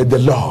anyway, the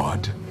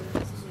Lord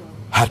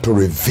had to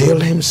reveal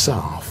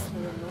himself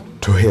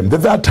to him.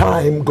 At that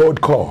time,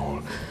 God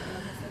called.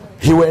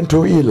 He went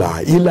to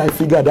Eli. Eli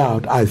figured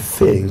out, I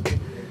think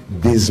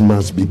this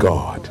must be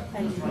God.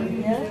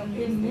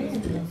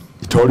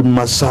 He told him,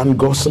 my son,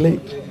 go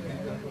sleep.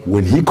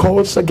 When he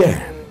calls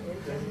again,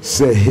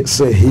 say,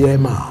 here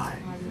am I.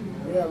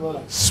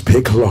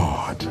 Speak,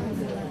 Lord,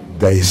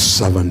 thy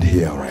servant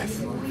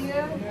heareth.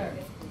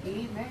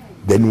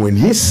 Then when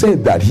he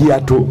said that, he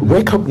had to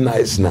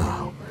recognize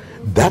now,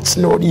 that's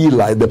not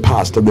Eli, the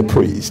pastor, the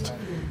priest,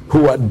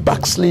 who had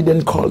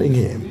backslidden calling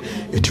him.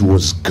 It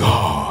was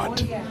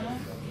God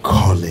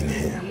calling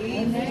him.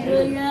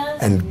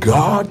 And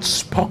God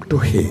spoke to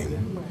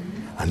him,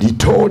 and he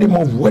told him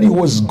of what he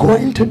was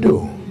going to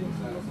do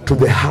to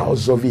the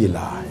house of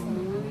Eli.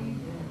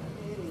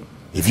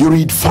 If you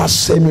read 1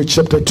 Samuel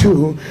chapter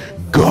 2,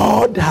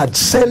 God had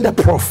sent a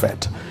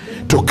prophet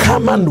to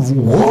come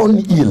and warn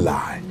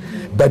Eli,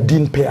 but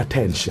didn't pay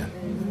attention.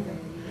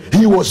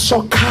 He was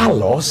so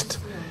calloused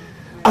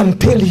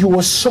until he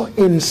was so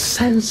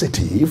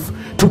insensitive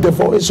to the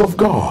voice of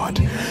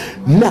God.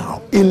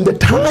 Now, in the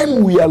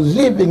time we are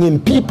living in,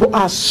 people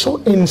are so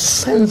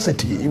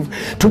insensitive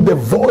to the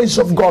voice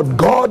of God.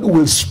 God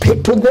will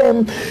speak to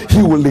them,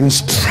 he will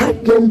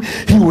instruct them,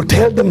 he will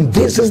tell them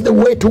this is the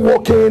way to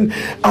walk in,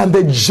 and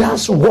they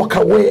just walk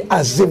away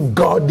as if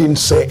God didn't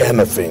say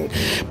anything.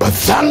 But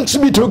thanks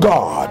be to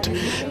God,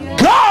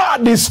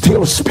 God is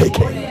still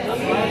speaking.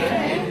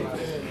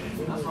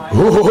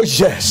 Oh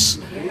yes,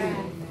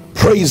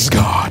 praise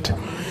God.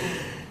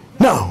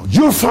 Now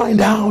you'll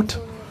find out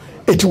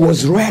it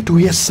was rare to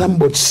hear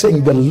somebody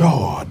saying, the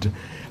Lord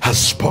has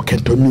spoken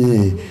to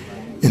me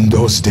in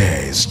those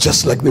days,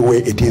 just like the way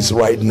it is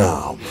right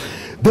now.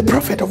 The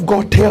prophet of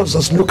God tells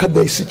us, look at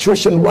the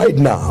situation right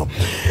now.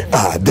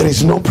 There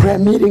is no prayer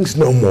meetings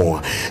no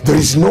more. There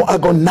is no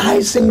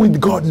agonizing with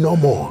God no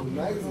more.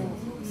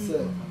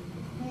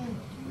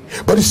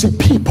 But you see,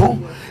 people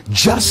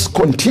just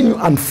continue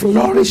and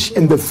flourish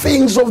in the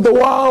things of the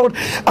world,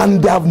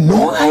 and they have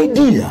no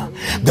idea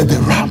that the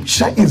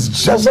rapture is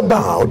just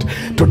about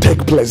to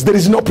take place. There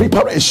is no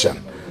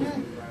preparation.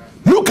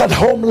 Look at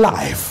home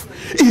life.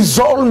 It's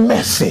all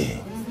messy.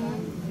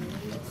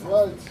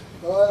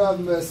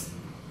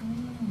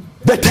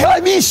 The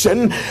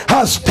television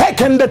has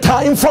taken the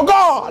time for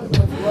God.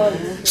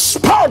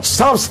 Sports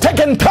has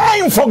taken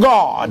time for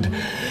God.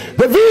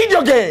 The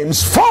video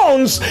games,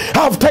 phones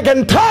have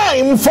taken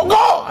time for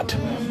God.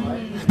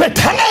 The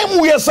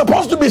time we are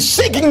supposed to be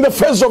seeking the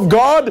face of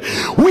God,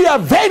 we are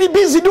very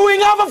busy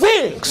doing other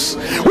things.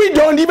 We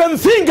don't even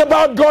think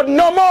about God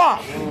no more.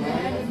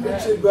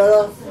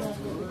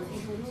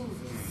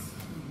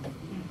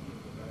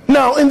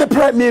 Now, in the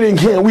prayer meeting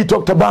here, we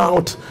talked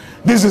about,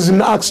 this is in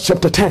Acts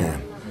chapter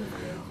 10.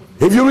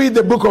 If you read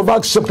the book of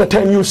Acts chapter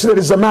 10, you see there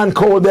is a man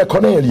called there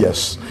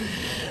Cornelius.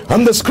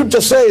 And the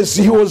scripture says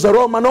he was a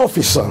Roman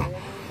officer.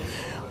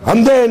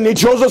 And then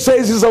it also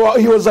says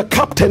he was a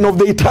captain of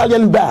the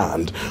Italian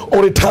band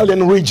or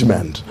Italian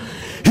regiment.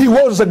 He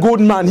was a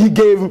good man. He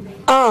gave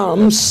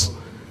alms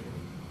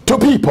to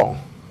people.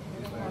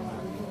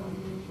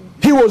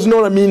 He was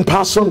not a mean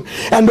person.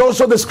 And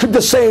also the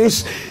scripture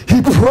says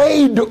he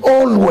prayed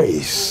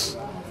always.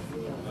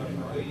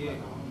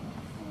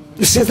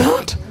 You see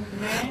that?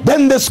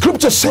 Then the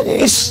scripture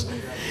says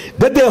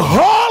that the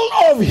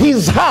whole of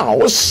his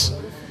house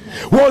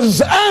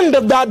was under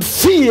that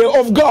fear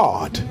of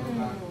God.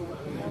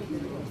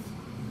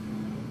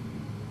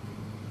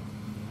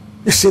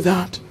 You see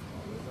that?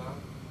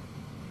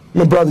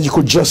 My brother, you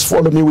could just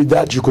follow me with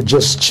that. You could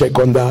just check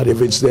on that.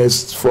 If it's there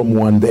from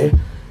one day,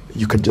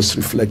 you could just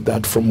reflect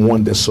that from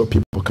one day so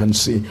people can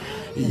see,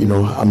 you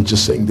know, I'm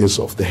just saying this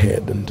off the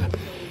head. And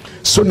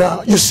so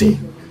now, you see,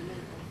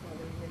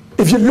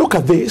 if you look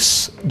at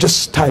this,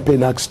 just type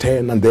in Acts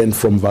 10 and then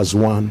from verse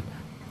 1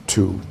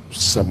 to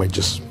somewhere,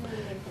 just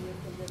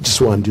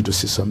want you to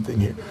see something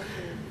here.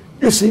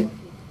 You see,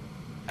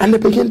 and I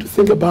began to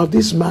think about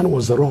this man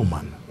was a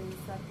Roman.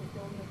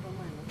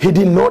 he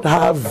did not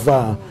have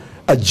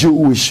a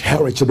Jewish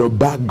heritage or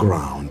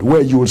background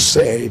where you would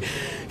say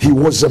he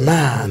was a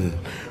man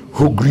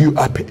who grew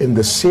up in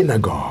the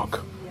synagogue.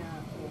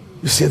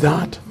 You see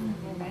that?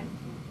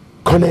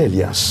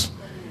 Cornelius,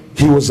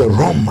 he was a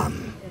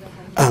Roman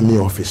army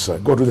officer.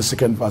 Go to the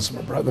second verse,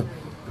 my brother.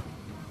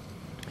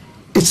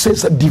 It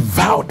says a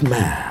devout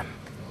man,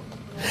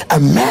 a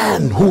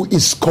man who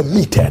is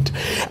committed.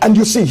 And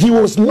you see, he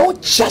was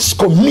not just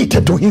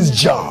committed to his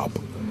job.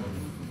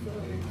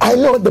 I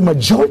know the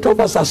majority of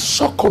us are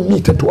so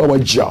committed to our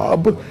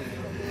job,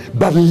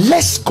 but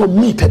less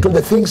committed to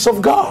the things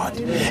of God.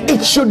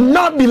 It should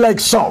not be like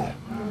so.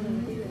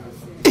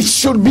 It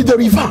should be the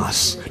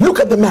reverse. Look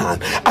at the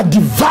man, a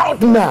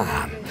devout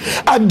man.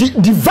 A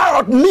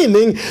devout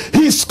meaning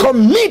he's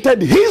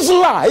committed his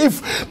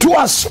life to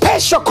a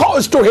special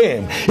cause to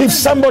him. If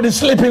somebody's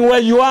sleeping where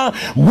you are,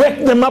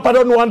 wake them up. I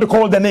don't want to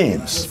call the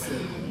names.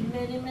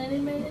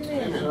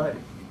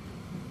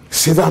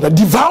 See that? A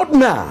devout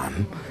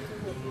man,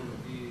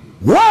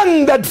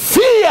 one that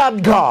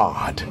feared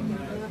God.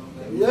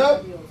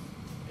 Yep.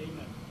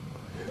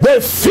 The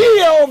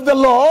fear of the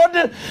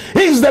Lord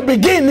is the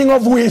beginning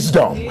of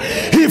wisdom.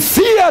 He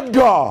feared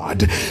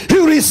God. He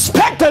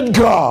respected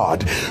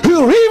God. He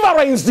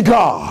reverenced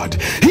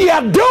God. He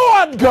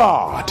adored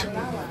God.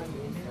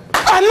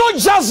 And not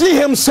just he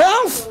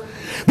himself.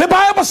 The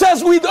Bible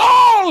says with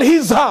all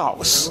his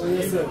house.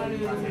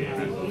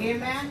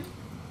 Amen.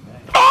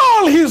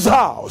 All his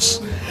house.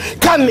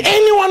 Can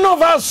any one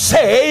of us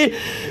say,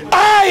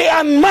 I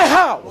and my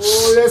house?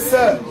 Oh, yes,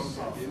 sir.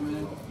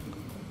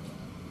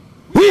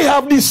 We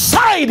have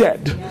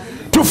decided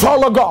to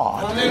follow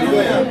God.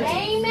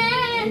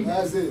 Amen.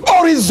 That's it.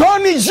 Or is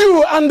only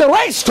you and the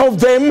rest of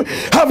them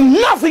have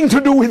nothing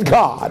to do with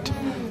God?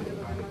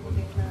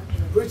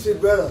 Preach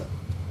it better.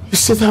 You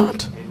see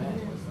that?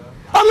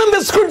 And then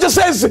the scripture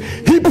says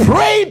he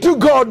prayed to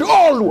God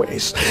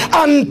always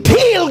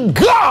until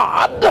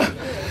God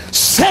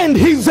sent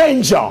his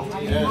angel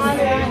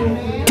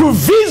to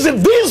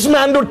visit this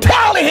man to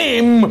tell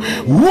him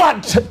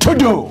what to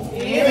do.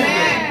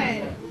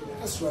 Amen.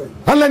 That's right.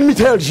 And let me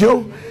tell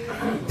you,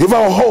 if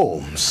our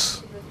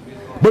homes,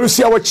 but you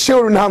see our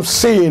children have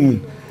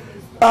seen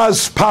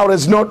us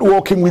parents not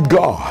walking with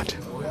God.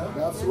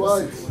 That's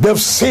right. They've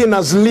seen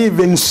us live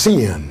in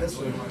sin.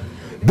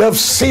 They've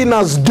seen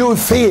us do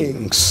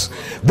things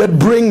that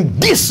bring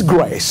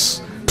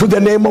disgrace to the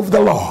name of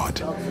the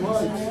Lord.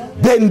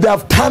 Then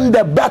they've turned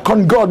their back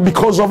on God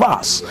because of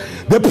us.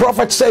 The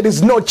prophet said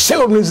it's not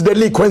children's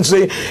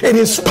delinquency, it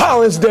is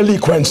parents'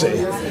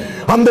 delinquency.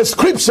 And the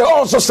scripture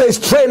also says,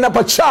 train up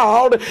a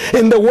child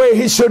in the way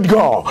he should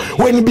go.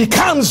 When he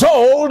becomes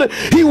old,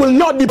 he will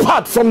not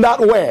depart from that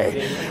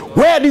way.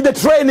 Where did the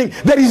training?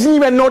 There is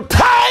even no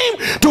time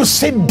to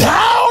sit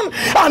down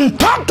and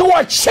talk to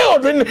our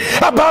children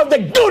about the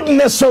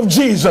goodness of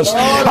Jesus.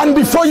 And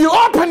before you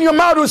open your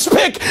mouth to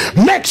speak,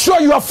 make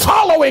sure you are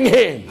following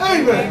him.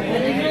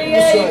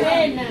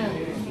 Amen.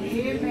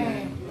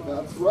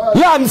 That's right.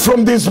 Learn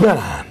from this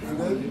man.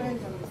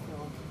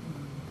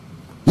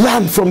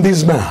 Learn from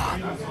this man.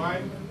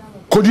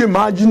 Could you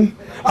imagine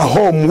a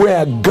home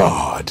where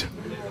God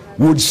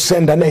would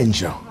send an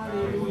angel?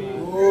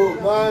 Oh,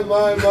 my.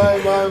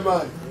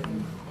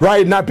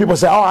 Right now people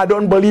say, oh, I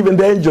don't believe in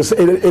the angels.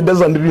 It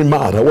doesn't really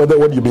matter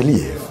what you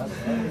believe.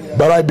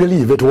 But I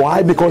believe it.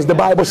 Why? Because the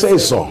Bible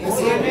says so.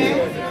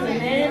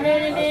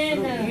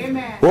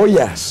 Oh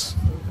yes.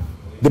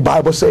 The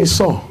Bible says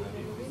so.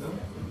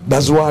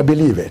 That's why I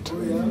believe it.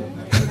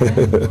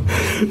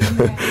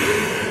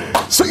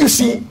 So you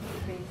see,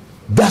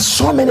 there's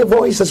so many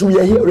voices we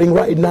are hearing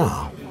right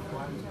now.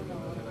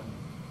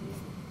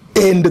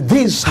 And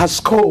this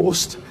has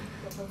caused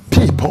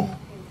people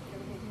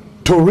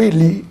to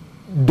really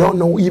don't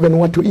know even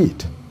what to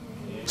eat.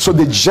 So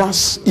they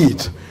just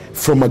eat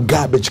from a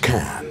garbage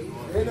can.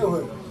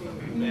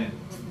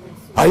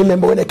 I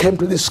remember when I came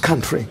to this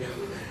country,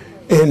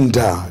 and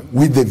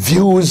with the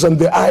views and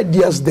the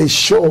ideas they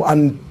show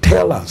and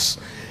tell us,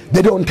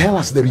 they don't tell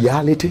us the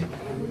reality.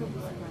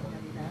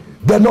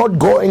 They're not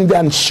going there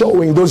and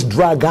showing those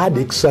drug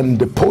addicts and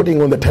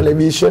putting on the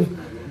television.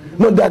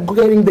 No, they're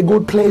getting the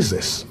good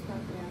places.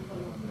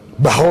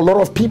 But a whole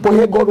lot of people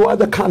here go to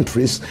other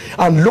countries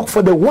and look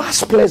for the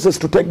worst places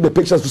to take the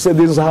pictures to say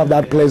this is how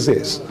that place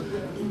is.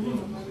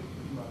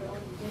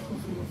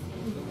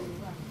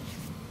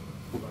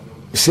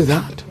 You see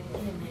that?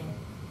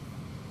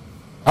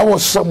 I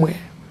was somewhere,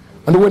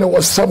 and when I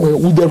was somewhere,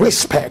 with the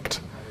respect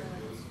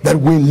that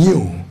we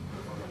knew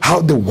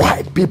how the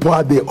white people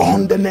are, they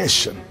own the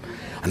nation.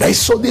 And I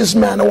saw this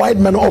man, a white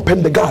man,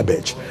 open the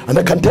garbage, and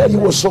I can tell he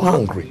was so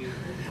hungry,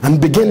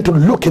 and began to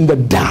look in the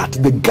dirt,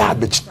 the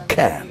garbage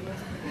can,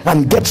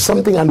 and get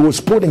something and was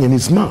putting in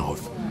his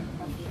mouth.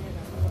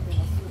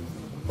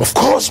 Of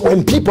course,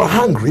 when people are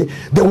hungry,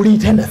 they will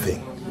eat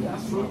anything.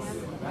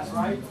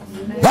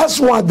 That's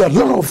why there are a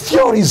lot of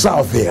theories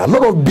out there, a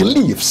lot of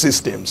belief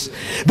systems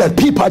that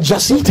people are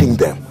just eating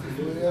them.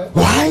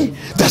 Why?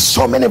 There's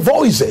so many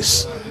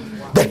voices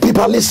that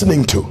people are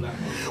listening to.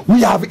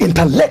 we have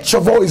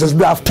intellectual voices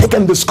that have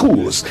taken the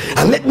schools.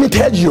 And let me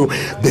tell you,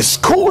 the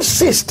school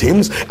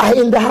systems are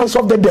in the hands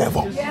of the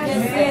devil.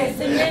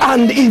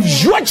 And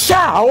if your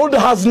child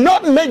has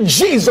not met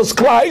Jesus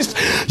Christ,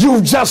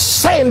 you've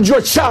just sent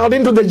your child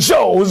into the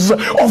jaws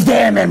of the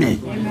enemy.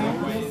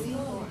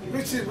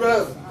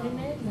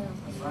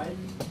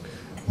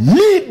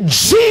 Meet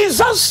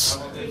Jesus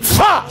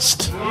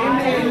first.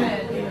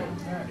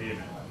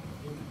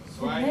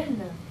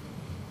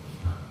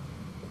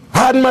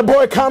 I had my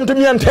boy come to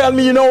me and tell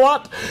me, you know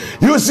what?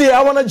 You see,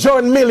 I want to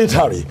join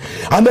military.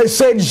 And they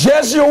said,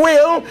 yes, you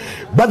will,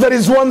 but there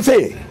is one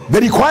thing. The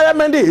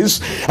requirement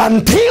is,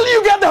 until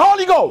you get the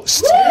Holy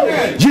Ghost,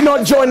 you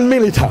not join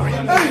military.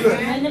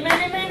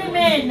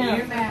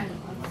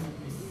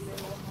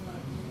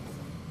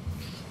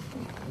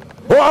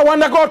 Oh, I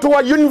want to go to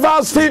a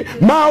university,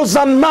 miles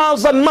and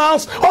miles and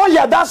miles. Oh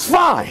yeah, that's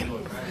fine.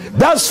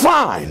 That's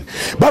fine.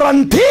 But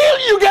until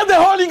you get the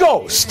Holy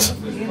Ghost,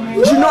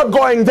 you're not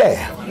going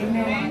there.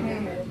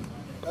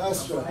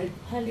 That's right.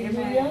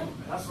 Hallelujah.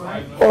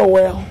 Oh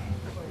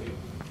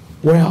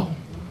well,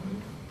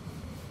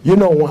 you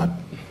know what?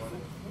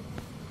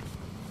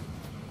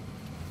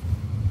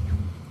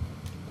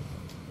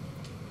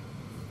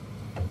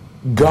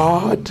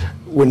 God,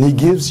 when he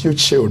gives you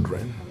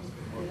children,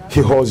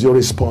 he holds you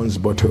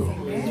responsible too.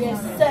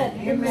 Yes, sir.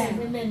 Amen.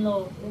 Amen,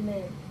 Lord.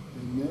 Amen.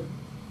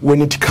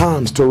 When it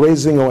comes to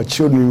raising our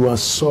children, you are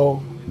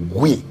so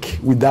weak,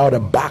 without a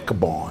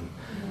backbone.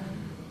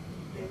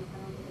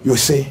 You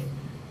see,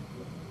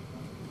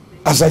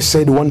 as I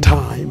said one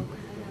time,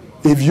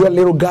 if your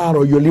little girl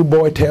or your little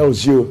boy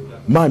tells you,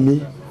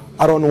 Mommy,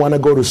 I don't want to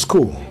go to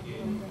school,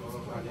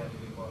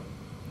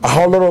 a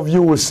whole lot of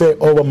you will say,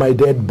 over my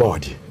dead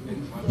body.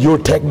 You'll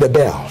take the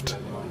belt.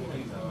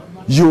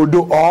 You'll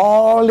do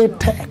all it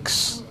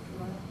takes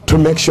to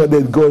make sure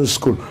they go to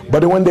school.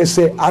 But when they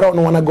say, I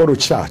don't want to go to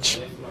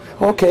church,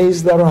 okay,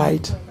 is that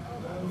right?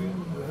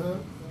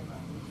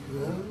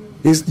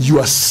 You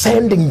are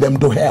sending them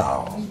to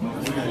hell.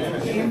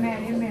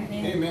 Amen. Amen.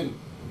 Amen.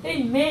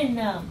 Amen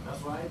now.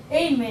 That's right.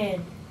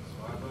 Amen.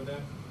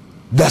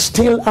 They're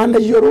still under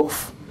your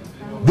roof,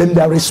 then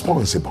they're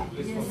responsible.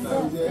 Yes,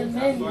 sir.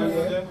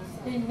 Amen.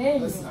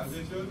 Amen.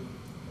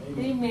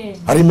 Amen.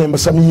 I remember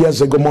some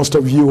years ago, most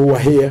of you who were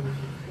here,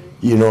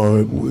 you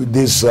know,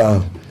 this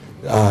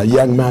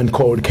young man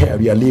called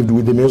Carrie, I lived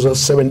with him. He was a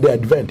Seventh-day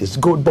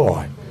Adventist, good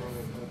boy.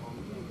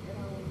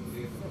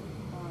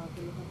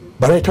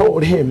 But I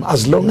told him,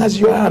 as long as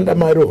you are under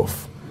my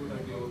roof,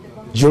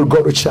 you'll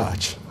go to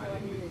church.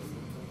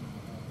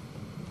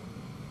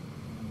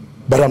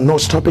 But I'm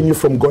not stopping you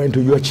from going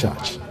to your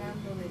church.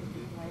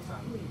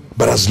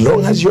 But as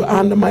long as you're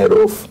under my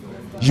roof,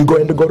 you're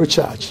going to go to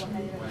church.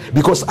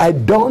 Because I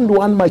don't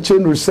want my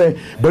children to say,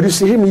 but you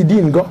see him, he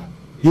didn't go.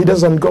 He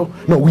doesn't go.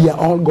 No, we are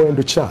all going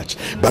to church.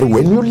 But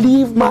when you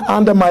leave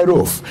under my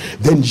roof,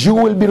 then you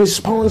will be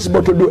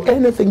responsible to do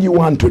anything you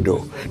want to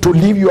do, to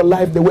live your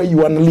life the way you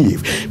want to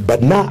live.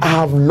 But now I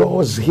have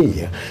laws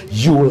here.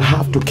 You will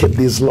have to keep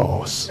these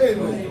laws.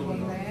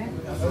 Amen.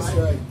 That's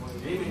right.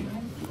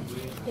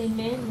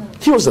 Amen.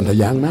 He wasn't a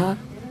young man.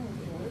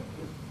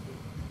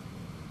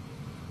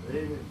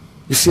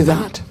 You see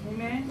that?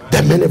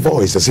 There are many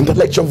voices,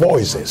 intellectual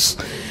voices.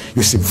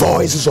 You see,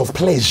 voices of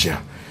pleasure,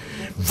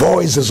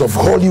 voices of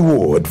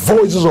Hollywood,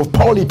 voices of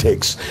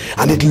politics.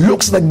 And it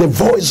looks like the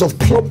voice of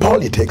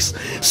politics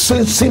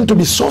seem to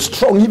be so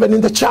strong even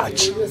in the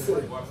church.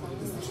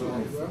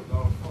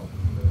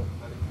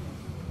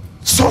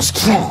 So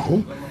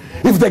strong.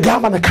 If the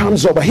governor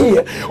comes over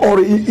here, or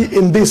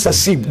in this, I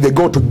see they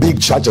go to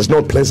big churches,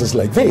 not places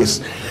like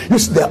this. You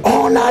see, they're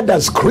honored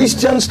as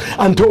Christians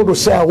and told to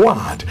say a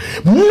word.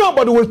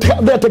 Nobody will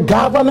tell that the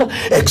governor,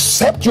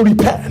 except you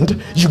repent,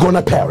 you're going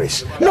to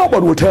perish.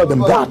 Nobody will tell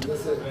them that.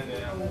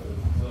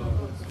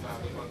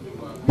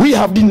 We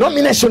have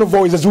denominational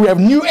voices. We have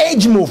new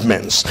age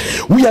movements.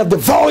 We have the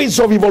voice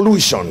of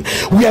evolution.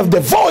 We have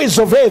the voice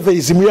of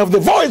atheism. We have the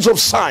voice of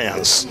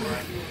science.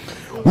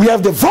 We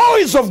have the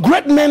voice of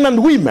great men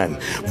and women,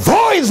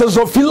 voices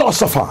of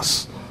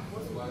philosophers,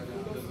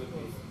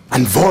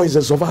 and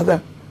voices of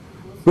other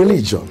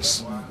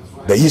religions,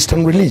 the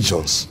Eastern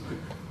religions.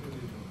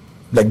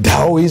 Like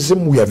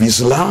Taoism, we have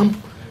Islam,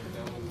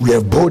 we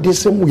have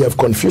Buddhism, we have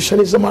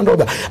Confucianism and all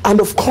that. And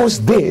of course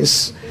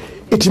this,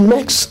 it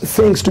makes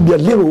things to be a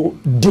little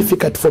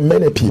difficult for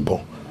many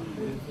people.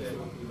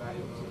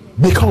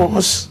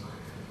 Because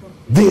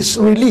these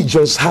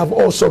religions have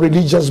also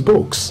religious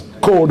books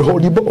called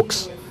holy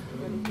books.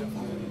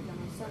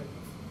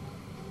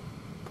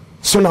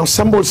 So now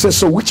somebody says,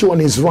 so which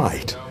one is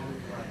right?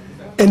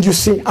 And you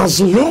see,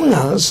 as long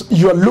as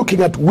you're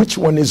looking at which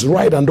one is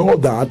right and all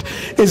that,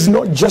 it's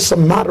not just a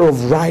matter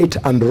of right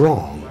and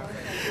wrong.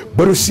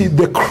 But you see,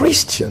 the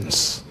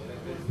Christians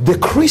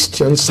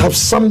have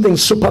something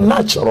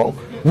supernatural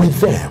with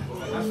them.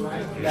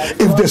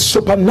 If the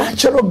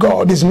supernatural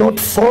God is not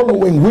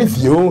following with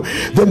you,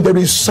 then there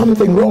is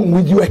something wrong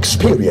with your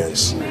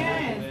experience.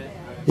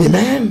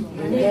 Amen.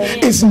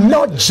 is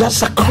not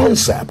just a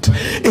concept.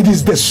 It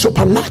is the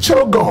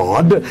supernatural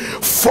God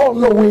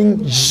following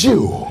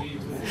you.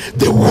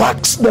 The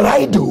works that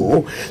I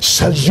do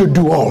shall you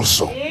do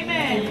also.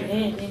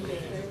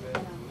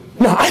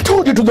 Now, I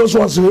told you to those who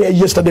was here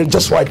yesterday,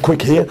 just right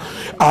quick here,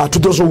 to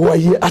those who were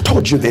here, I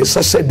told you this,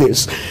 I said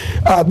this.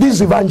 This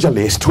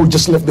evangelist who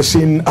just left the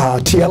scene,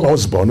 T.L.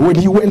 Osborne, when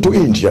he went to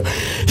India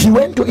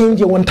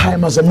one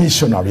time as a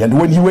missionary, and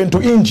when he went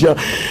to India,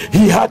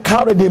 he had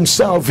carried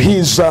himself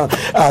his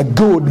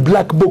good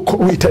black book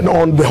written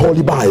on the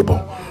Holy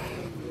Bible.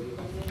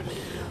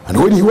 And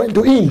when he went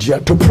to India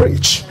to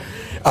preach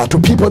to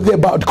people there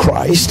about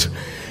Christ,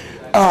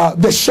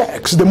 the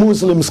sheikhs, the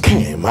Muslims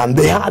came, and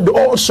they had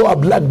also a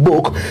black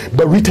book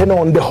but written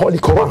on the Holy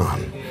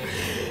Quran.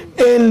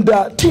 And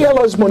T.L.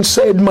 Osborne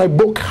said, my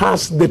book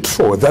has the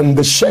truth. And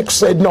the sheikh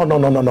said, no.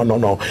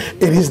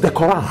 It is the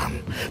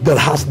Quran that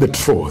has the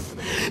truth.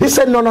 He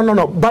said, no.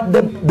 But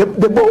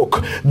the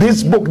book,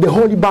 this book, the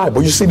Holy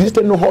Bible, you see this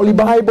in the Holy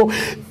Bible,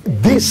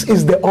 this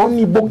is the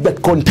only book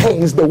that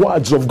contains the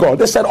words of God.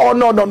 They said, oh,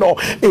 no.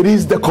 It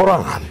is the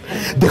Quran.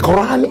 The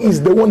Quran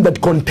is the one that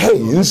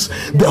contains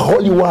the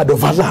holy word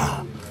of Allah.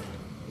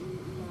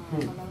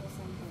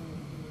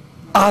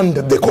 And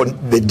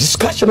the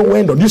discussion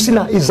went on. You see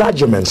now his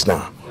arguments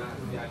now.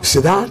 You see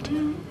that?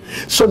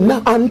 So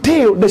now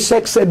until the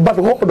sheikh said, but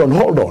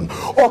hold on.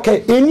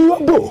 Okay, in your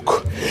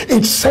book,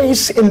 it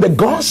says in the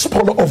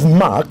Gospel of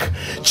Mark,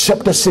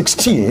 chapter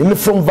 16,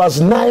 from verse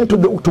 9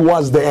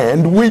 towards the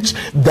end, which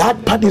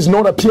that part is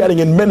not appearing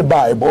in many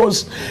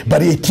Bibles,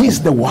 but it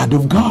is the word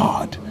of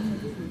God.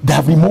 They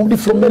have removed it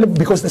from many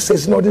because they say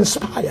it's not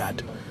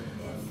inspired.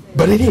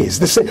 But it is.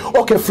 They say,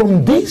 okay,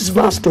 from this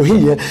verse to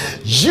here,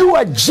 you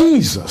are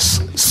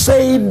Jesus,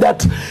 said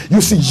that, you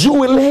see, you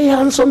will lay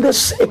hands on the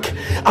sick,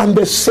 and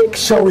the sick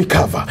shall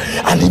recover.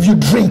 And if you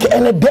drink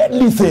any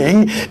deadly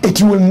thing,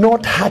 it will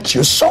not hurt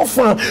you. So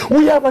far,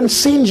 we haven't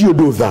seen you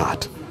do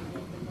that.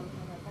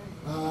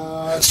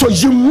 So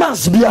you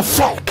must be a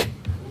fake.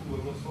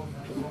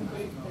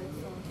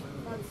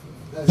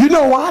 You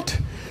know what?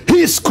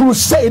 His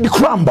crusade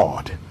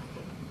crumbled.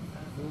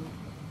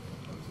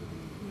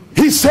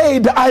 He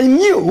said, I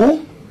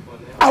knew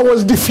I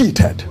was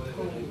defeated.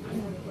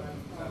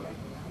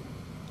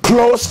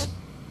 Closed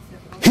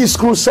his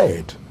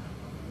crusade.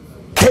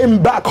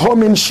 Came back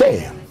home in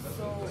shame,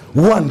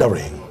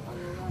 wondering,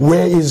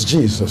 where is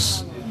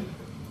Jesus?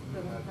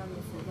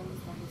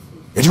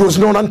 It was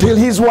not until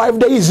his wife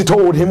Daisy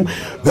told him,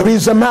 there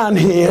is a man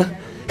here,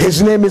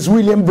 his name is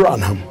William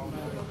Branham.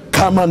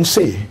 Come and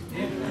see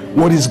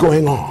what is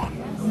going on.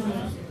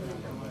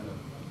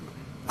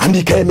 And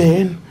he came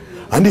in,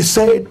 and he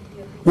said,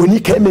 when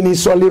he came in, he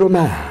saw a little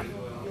man.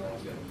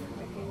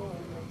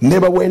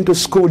 Never went to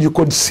school. You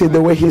could see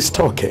the way he's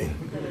talking.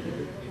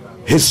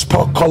 He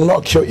spoke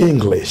colloquial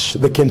English,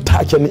 the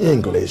Kentuckian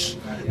English,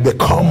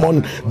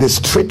 the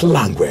street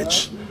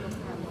language.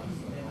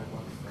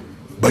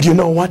 But you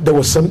know what? There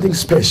was something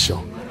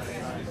special.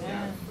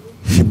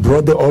 He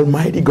brought the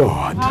Almighty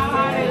God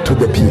to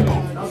the people.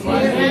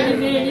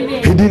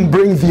 He didn't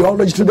bring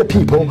theology to the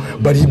people,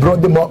 but he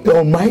brought the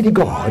Almighty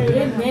God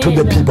to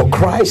the people.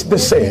 Christ the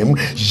same,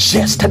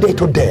 yesterday,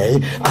 today,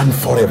 and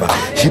forever.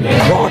 He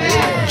brought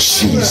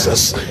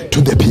Jesus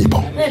to the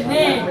people.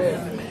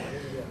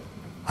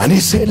 And he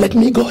said, let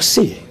me go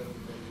see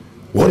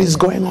what is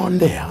going on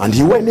there. And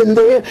he went in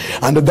there,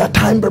 and at that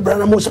time Brother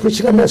Branham was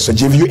preaching a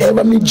message. If you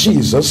ever meet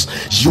Jesus,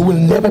 you will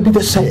never be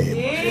the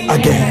same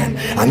again.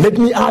 And let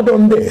me add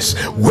on this,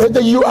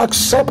 whether you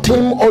accept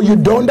him or you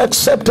don't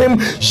accept him,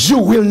 you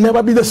will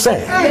never be the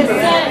same.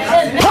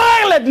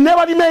 Pilate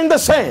never remained the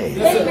same.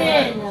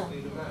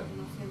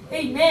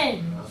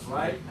 Amen.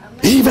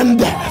 Even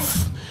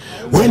death.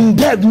 When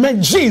death met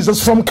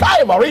Jesus from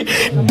Calvary,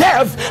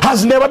 death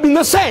has never been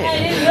the same.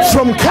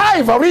 From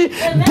Calvary,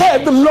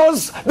 death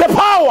lost the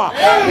power.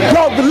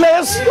 God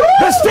bless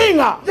the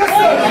stinger.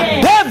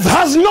 Death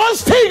has no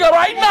stinger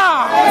right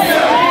now.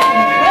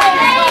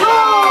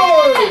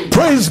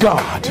 Praise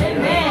God.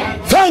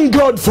 Thank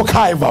God for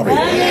Calvary.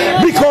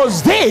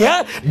 Because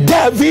there,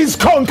 death is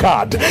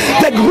conquered.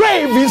 The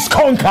grave is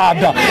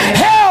conquered.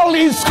 Hell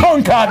is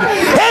conquered.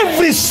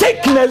 Every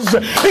sickness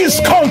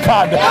is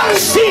conquered.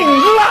 Sin,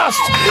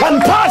 lust,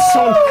 and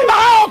passion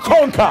are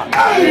conquered.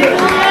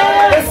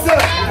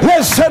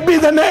 Blessed be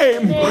the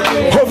name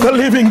of the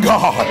living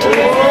God.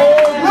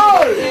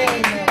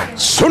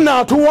 So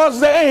now towards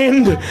the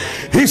end,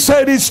 he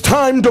said it's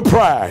time to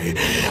pray.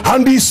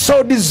 And he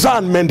saw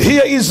discernment.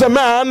 Here is a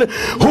man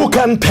who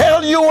can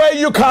tell you where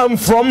you come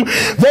from,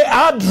 the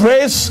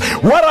address,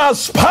 what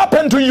has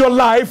happened to your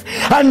life,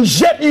 and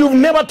yet you've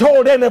never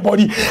told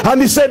anybody.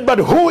 And he said, but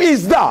who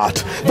is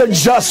that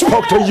just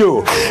spoke to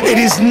you? It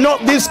is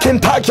not this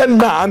Kentuckian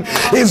man.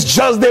 It's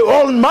just the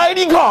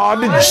Almighty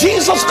God,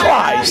 Jesus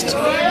Christ.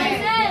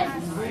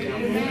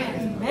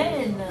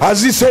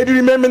 As he said, you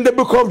remember in the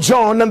book of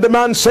John, and the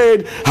man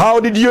said, how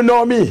did you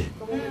know me?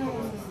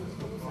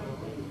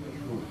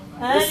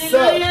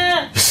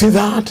 Hallelujah. You see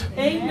that?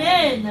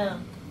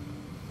 Amen.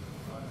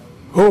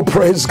 Oh,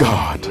 praise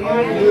God.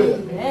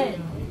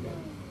 Amen.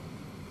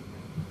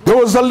 There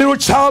was a little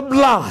child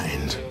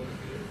blind,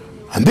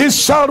 and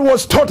this child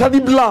was totally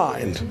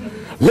blind.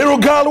 Little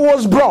girl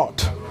was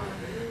brought,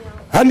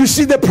 and you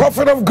see the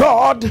prophet of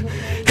God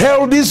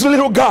held this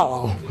little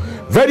girl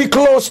very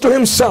close to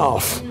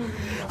himself,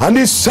 and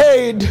he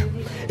said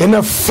in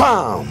a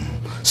firm,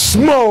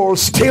 small,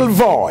 still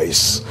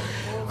voice,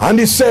 and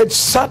he said,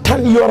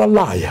 Satan, you're a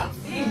liar.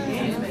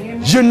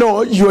 You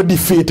know you're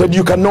defeated.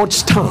 You cannot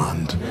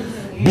stand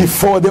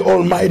before the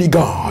Almighty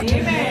God.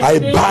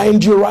 I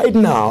bind you right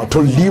now to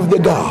leave the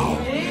girl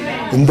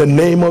in the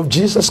name of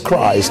Jesus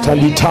Christ. And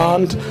he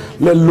turned,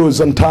 let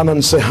loose and turn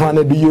and say,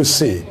 honey, do you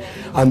see?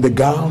 And the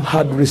girl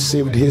had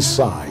received his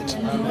sight.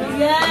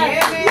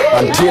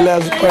 Until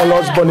as her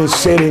husband is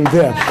sitting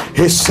there,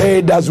 he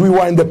said, as we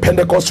were in the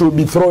Pentecost, we'll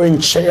be throwing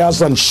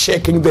chairs and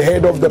shaking the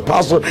head of the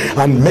pastor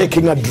and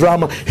making a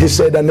drama. He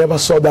said, I never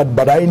saw that,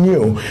 but I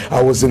knew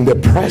I was in the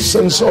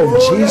presence of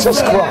Jesus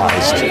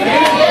Christ.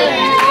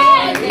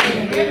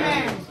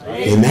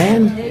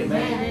 Amen.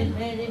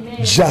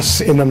 Just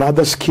in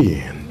another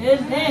skin,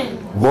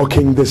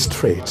 walking the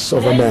streets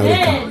of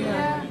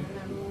America.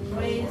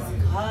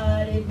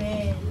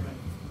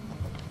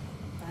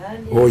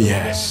 Oh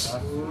yes.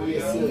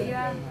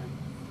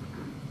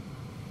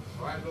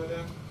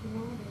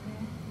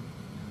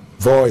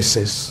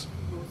 Voices.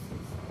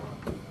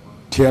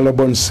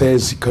 Tielobon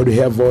says he could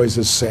hear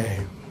voices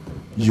say,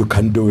 you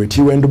can do it.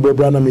 He went to Brother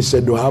Branham. He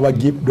said, do I have a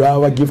gift? Do I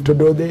have a gift to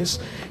do this?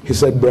 He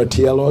said, Brother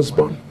T.L.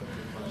 Osborne,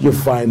 you're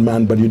fine,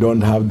 man, but you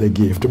don't have the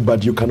gift.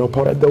 But you can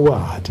operate the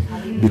word,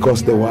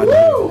 because the word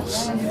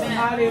heals.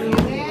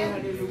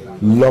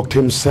 Locked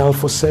himself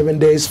for 7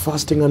 days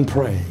fasting and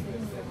praying.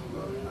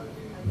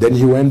 Then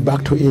he went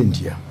back to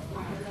India.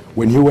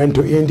 When he went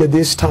to India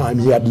this time,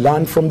 he had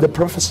learned from the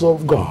prophets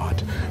of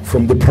God,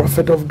 from the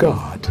prophet of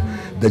God,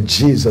 that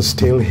Jesus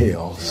still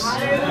heals.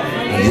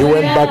 And he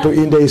went back to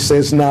India. He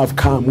says, now I've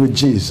come with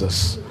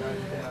Jesus.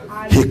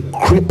 He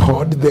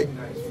crippled the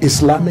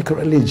Islamic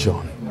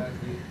religion.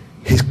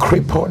 He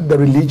crippled the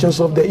religions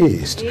of the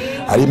East.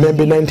 I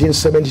remember in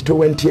 1972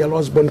 when T.L.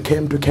 Osborne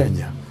came to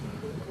Kenya.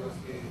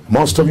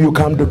 Most of you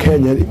come to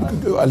Kenya,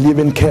 live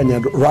in Kenya,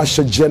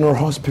 Russia General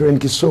Hospital in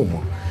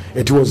Kisumu.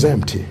 It was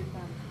empty.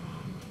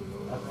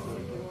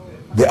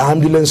 The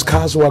ambulance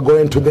cars were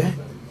going to the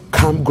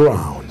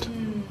campground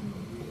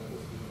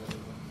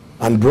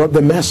and brought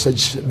the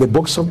message, the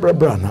books of Brother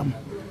Branham,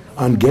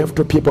 and gave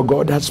to people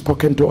God had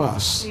spoken to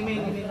us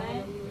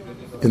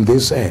in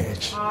this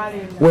age.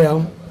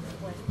 Well,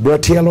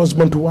 Brother T.L.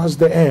 Osborne, towards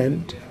the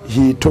end,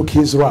 he took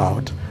his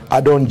route. I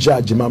don't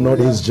judge him, I'm not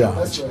his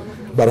judge,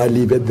 but I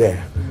leave it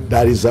there.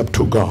 That is up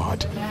to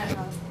God.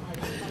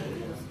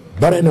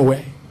 But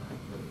anyway,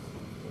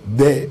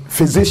 the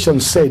physician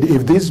said,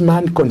 if this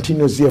man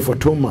continues here for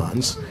 2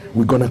 months,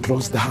 we're going to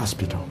close the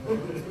hospital.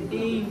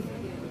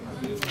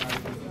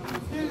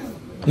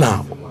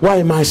 Now, why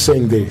am I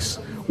saying this?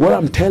 What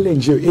I'm telling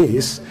you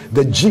is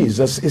that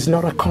Jesus is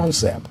not a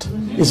concept.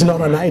 It's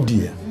not an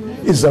idea.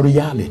 It's a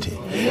reality.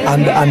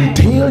 And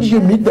until you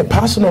meet the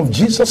person of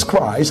Jesus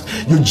Christ,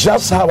 you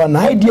just have an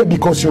idea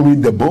because you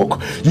read the book.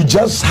 You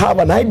just have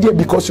an idea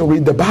because you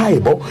read the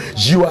Bible.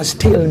 You are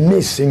still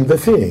missing the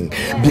thing.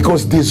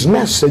 Because this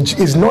message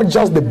is not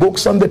just the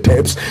books and the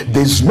tapes.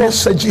 This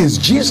message is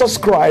Jesus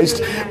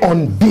Christ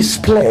on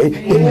display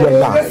in your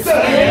life.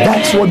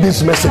 That's what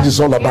this message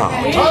is all about.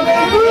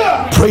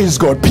 Praise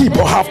God.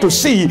 People have to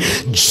see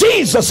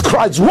Jesus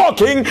Christ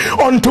walking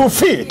on 2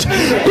 feet.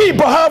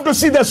 People have to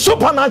see the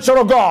supernatural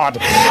of God.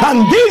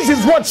 And this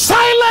is what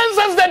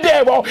silences the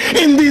devil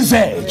in this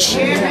age.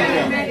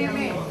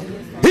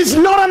 It's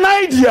not an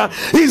idea.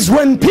 It's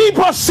when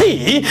people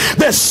see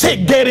the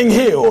sick getting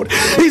healed.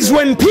 It's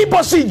when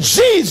people see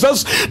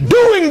Jesus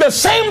doing the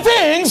same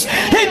things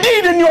he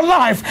did in your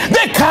life.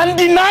 They can't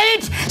deny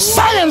it.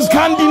 Science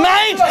can't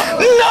deny it.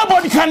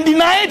 Nobody can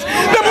deny it.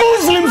 The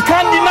Muslims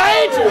can't deny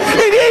it.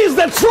 It is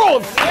the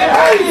truth.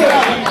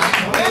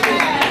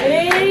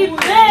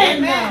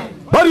 Amen.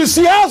 But you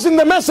see, us in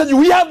the message,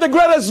 we have the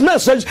greatest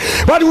message,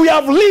 but we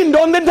have leaned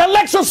on the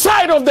intellectual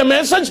side of the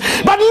message,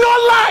 but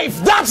no life.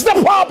 That's the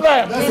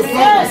problem. That's the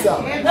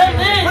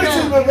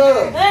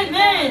problem.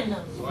 Amen.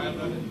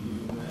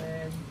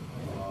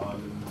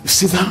 You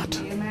see that?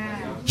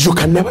 You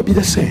can never be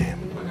the same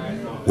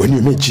when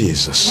you meet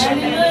Jesus.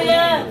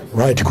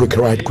 Right quick,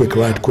 right quick,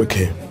 right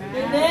quick.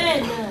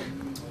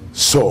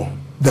 So,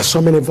 there's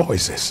so many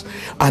voices,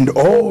 and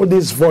all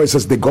these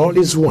voices, the goal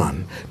is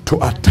one, to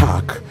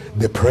attack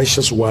the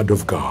precious word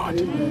of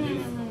God.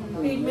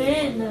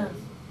 Amen.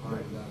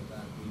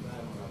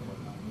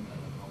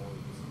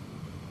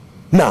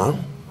 Now,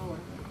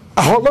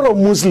 a whole lot of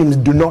Muslims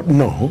do not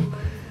know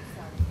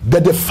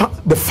that the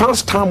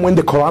first time when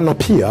the Quran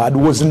appeared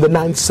was in the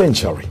 9th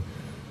century.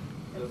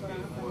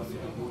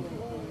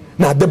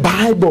 Now, the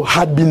Bible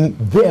had been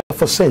there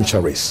for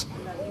centuries.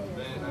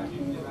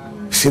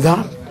 See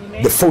that?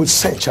 The 4th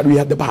century we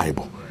had the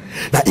Bible.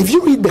 Now, if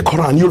you read the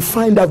Quran, you'll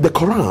find out the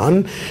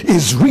Quran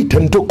is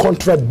written to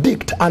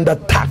contradict and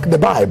attack the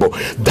Bible.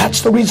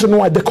 That's the reason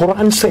why the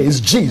Quran says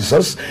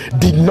Jesus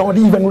did not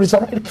even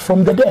resurrect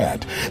from the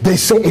dead. They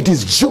say it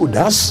is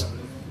Judas,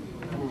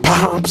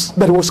 perhaps,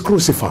 that was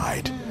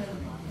crucified.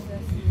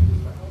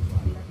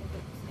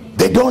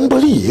 They don't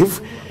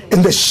believe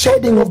in the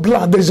shedding of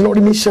blood. There is no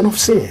remission of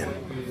sin.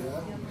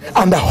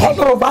 And a whole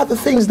lot of other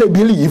things they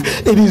believe.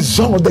 It is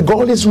all, the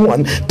goal is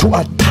one, to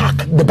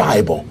attack the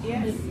Bible.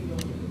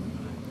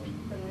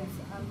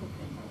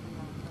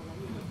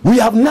 We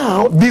have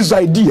now this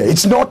idea.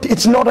 It's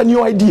not a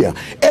new idea.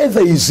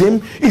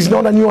 Atheism is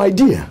not a new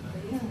idea.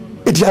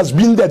 It has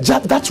been there.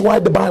 That's why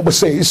the Bible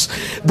says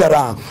that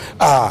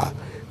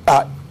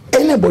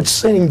anybody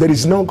saying there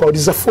is no God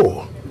is a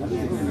fool.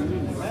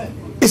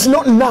 It's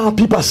not now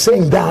people are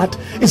saying that.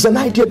 It's an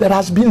idea that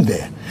has been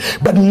there.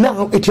 But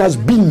now it has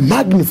been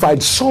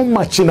magnified so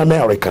much in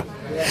America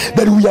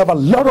that we have a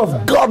lot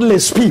of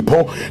godless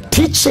people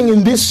teaching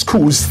in these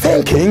schools,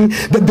 thinking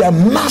that they're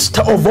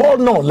master of all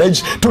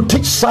knowledge to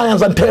teach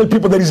science and tell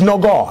people there is no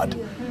God.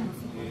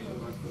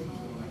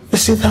 You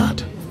see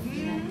that?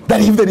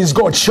 That if there is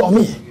God, show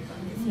me.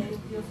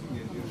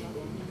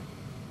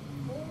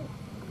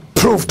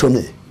 Prove to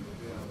me.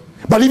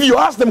 But if you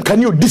ask them,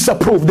 can you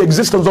disapprove the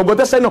existence of God?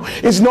 They say, no,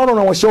 it's not on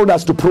our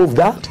shoulders to prove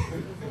that.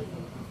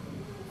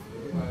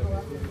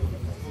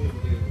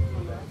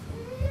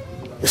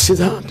 You see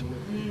that?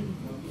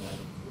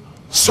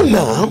 So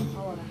now,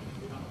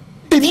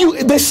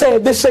 if they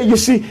say, you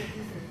see,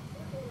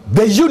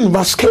 the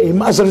universe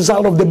came as a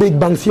result of the Big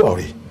Bang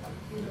Theory.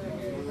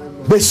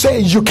 They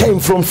say you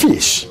came from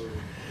fish.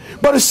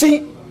 But you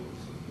see,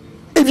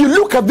 if you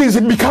look at this,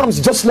 it becomes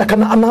just like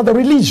another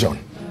religion.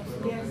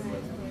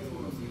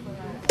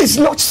 It's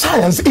not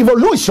science.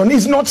 Evolution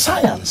is not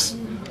science.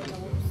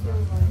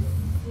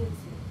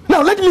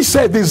 Now, let me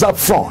say this up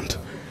front.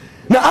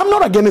 Now, I'm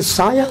not against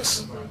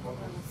science.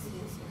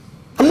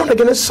 I'm not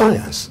against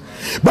science.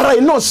 But I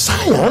know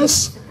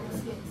science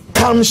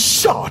comes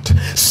short.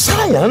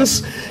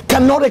 Science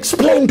cannot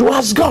explain to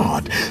us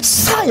God.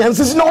 Science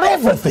is not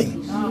everything.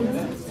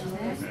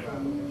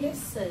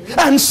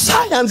 And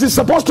science is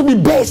supposed to be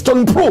based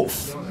on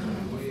proof,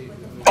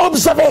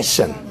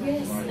 observation.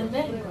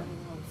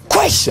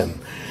 Question: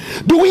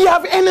 do we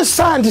have any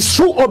scientists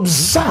who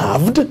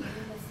observed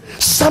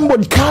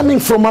somebody coming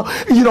from a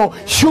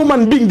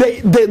human being,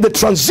 the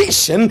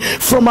transition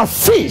from a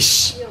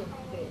fish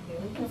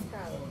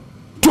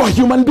to a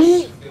human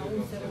being?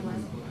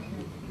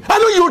 I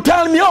know you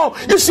tell me, oh,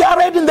 you see, I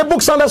read in the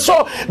books and I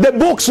saw the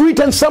books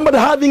written somebody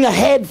having a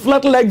head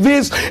flat like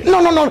this.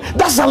 No,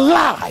 that's a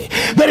lie.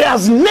 There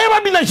has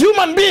never been a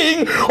human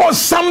being or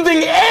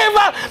something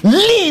ever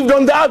lived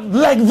on the earth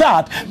like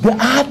that. The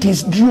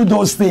artists do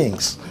those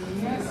things.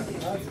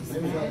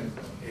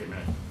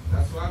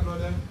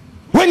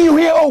 When you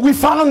hear, oh, we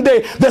found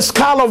the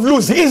skull of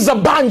Lucy, it's a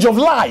bunch of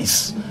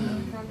lies.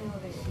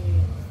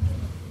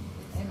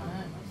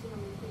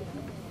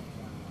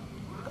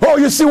 Oh,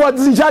 you see what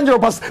in that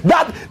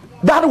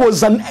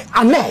was an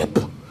ape.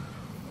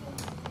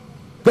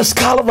 The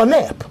skull of an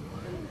ape.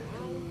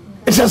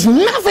 It has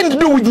nothing to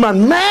do with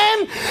man.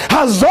 Man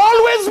has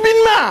always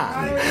been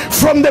man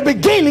from the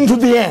beginning to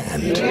the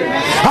end.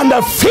 And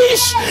the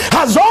fish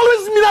has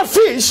always been a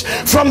fish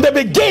from the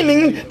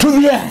beginning to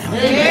the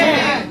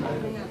end.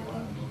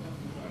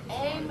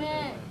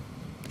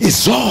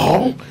 It's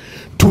all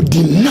to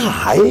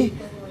deny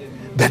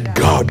that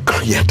God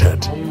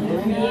created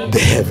the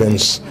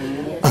heavens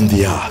and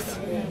the earth.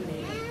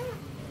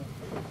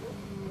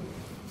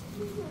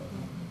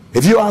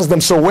 If you ask them,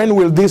 so when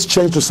will this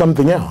change to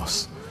something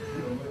else?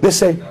 They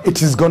say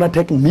it is going to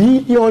take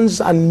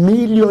millions and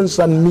millions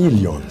and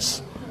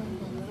millions.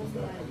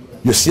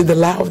 You see the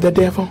lie of the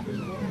devil?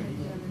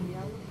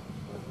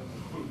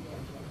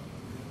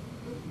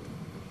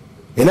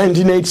 In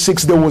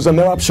 1986, there was an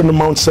eruption on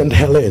Mount St.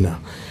 Helena.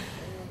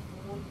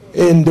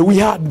 And we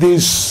had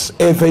these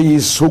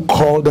atheists who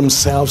called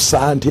themselves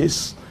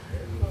scientists.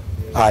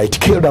 It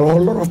killed a whole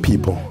lot of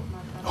people.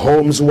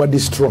 Homes were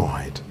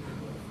destroyed.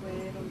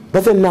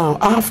 But then now,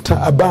 after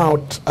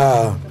about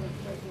a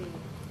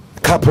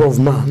couple of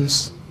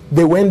months,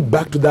 they went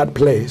back to that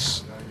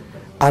place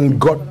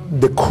and got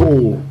the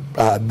coal,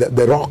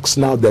 the rocks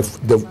now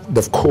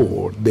they've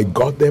cooled. They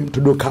got them to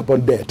do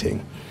carbon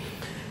dating.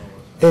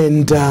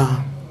 And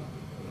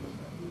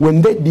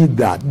when they did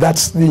that,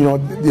 that's, you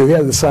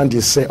hear the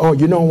scientists say, oh,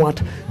 you know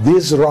what,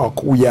 this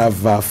rock, we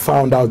have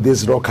found out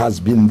this rock has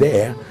been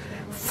there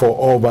for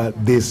over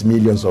these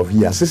millions of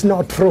years. It's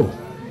not true.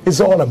 It's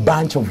all a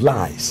bunch of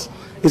lies.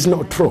 It's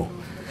not true.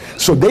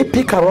 So they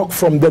pick a rock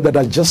from there that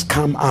has just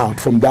come out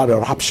from that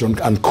eruption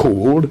and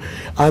cooled,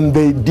 and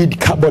they did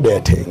carbon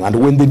dating. And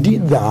when they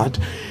did that,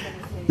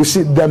 you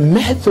see, the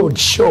method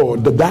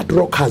showed that that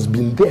rock has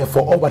been there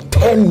for over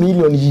 10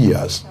 million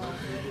years.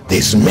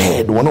 This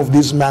made one of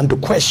these men to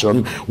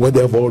question what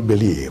they've all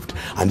believed.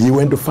 And he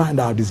went to find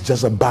out it's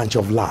just a bunch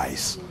of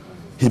lies.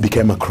 He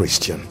became a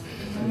Christian.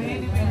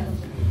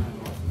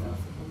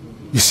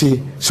 You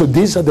see, so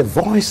these are the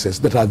voices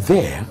that are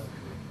there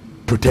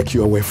to take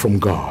you away from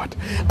God.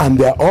 And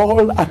they're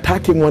all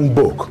attacking one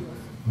book,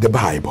 the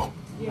Bible.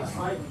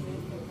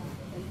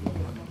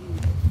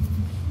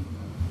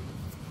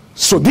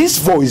 So these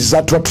voices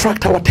are to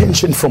attract our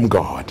attention from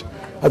God.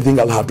 I think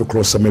I'll have to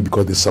close somewhere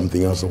because there's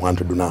something else I want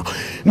to do now.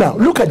 Now,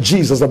 look at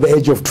Jesus at the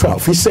age of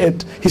 12. He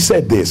said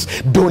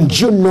this, don't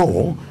you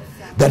know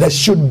that I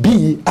should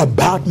be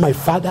about my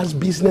Father's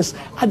business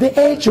at the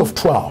age of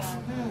 12?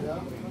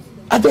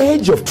 At the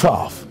age of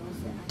 12.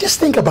 Just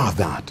think about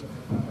that.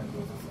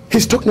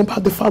 He's talking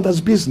about the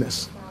Father's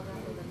business.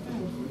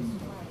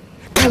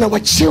 Can our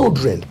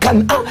children,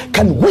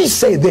 can we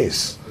say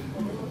this?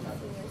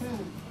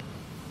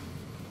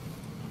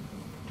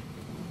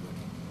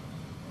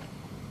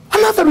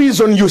 Another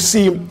reason you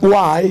see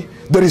why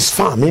there is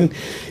famine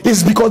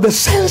is because the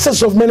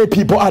senses of many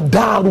people are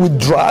dulled with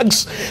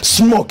drugs,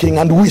 smoking,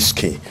 and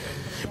whiskey.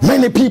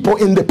 Many people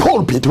in the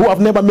pulpit who have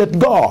never met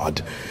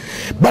God.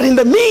 But in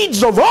the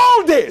midst of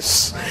all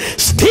this,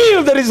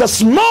 still there is a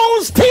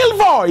small, still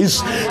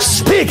voice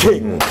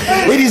speaking.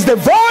 It is the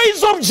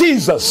voice of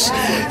Jesus.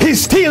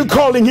 He's still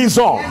calling his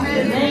own.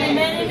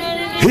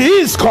 He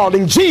is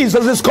calling.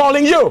 Jesus is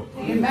calling you.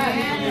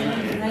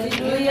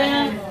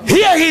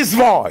 Hear his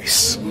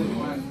voice.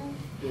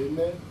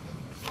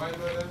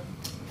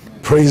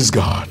 Praise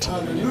God.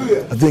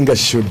 I think I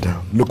should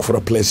look for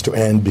a place to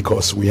end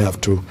because we have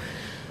to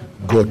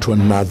go to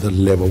another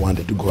level. I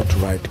wanted to go to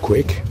right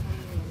quick.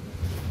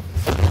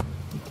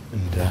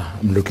 And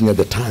I'm looking at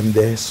the time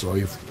there, so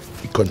if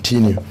we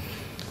continue,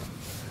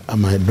 I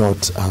might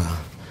not,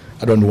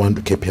 I don't want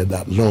to keep here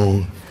that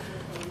long.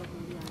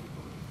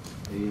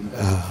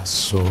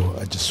 So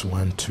I just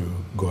want to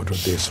go to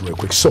this real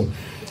quick. So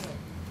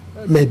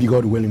maybe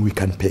God willing we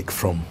can pick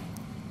from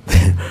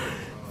there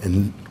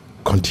and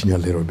continue a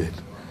little bit.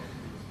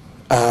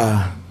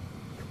 I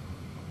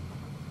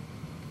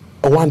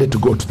wanted to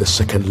go to the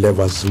second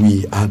level as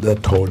we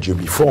had told you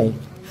before.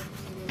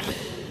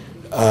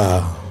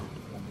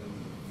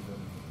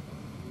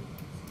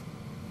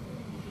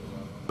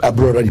 I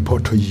brought a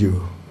report to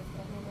you.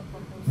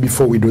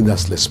 Before we do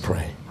that, let's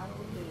pray.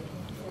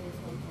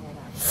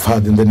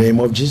 Father, in the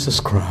name of Jesus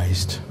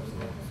Christ,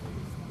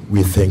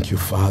 we thank you,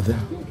 Father,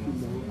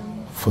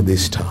 for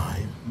this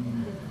time.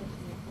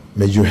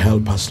 May you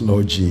help us,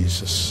 Lord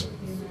Jesus.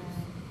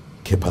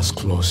 Keep us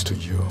close to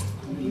you.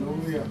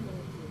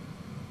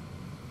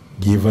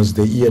 Give us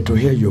the ear to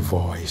hear your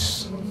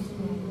voice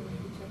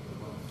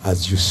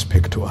as you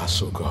speak to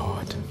us, oh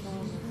God.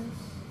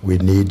 We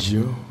need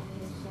you.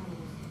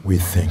 We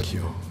thank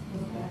you.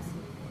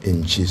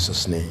 In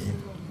Jesus'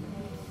 name,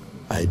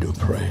 I do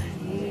pray.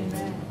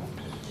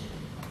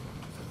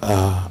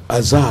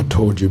 As I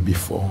told you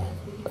before,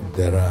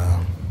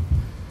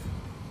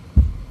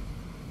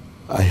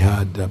 I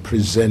had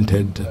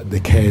presented the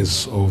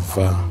case of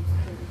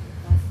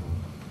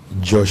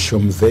Joshua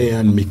Mthee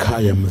and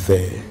Micaiah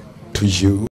Mthee to you.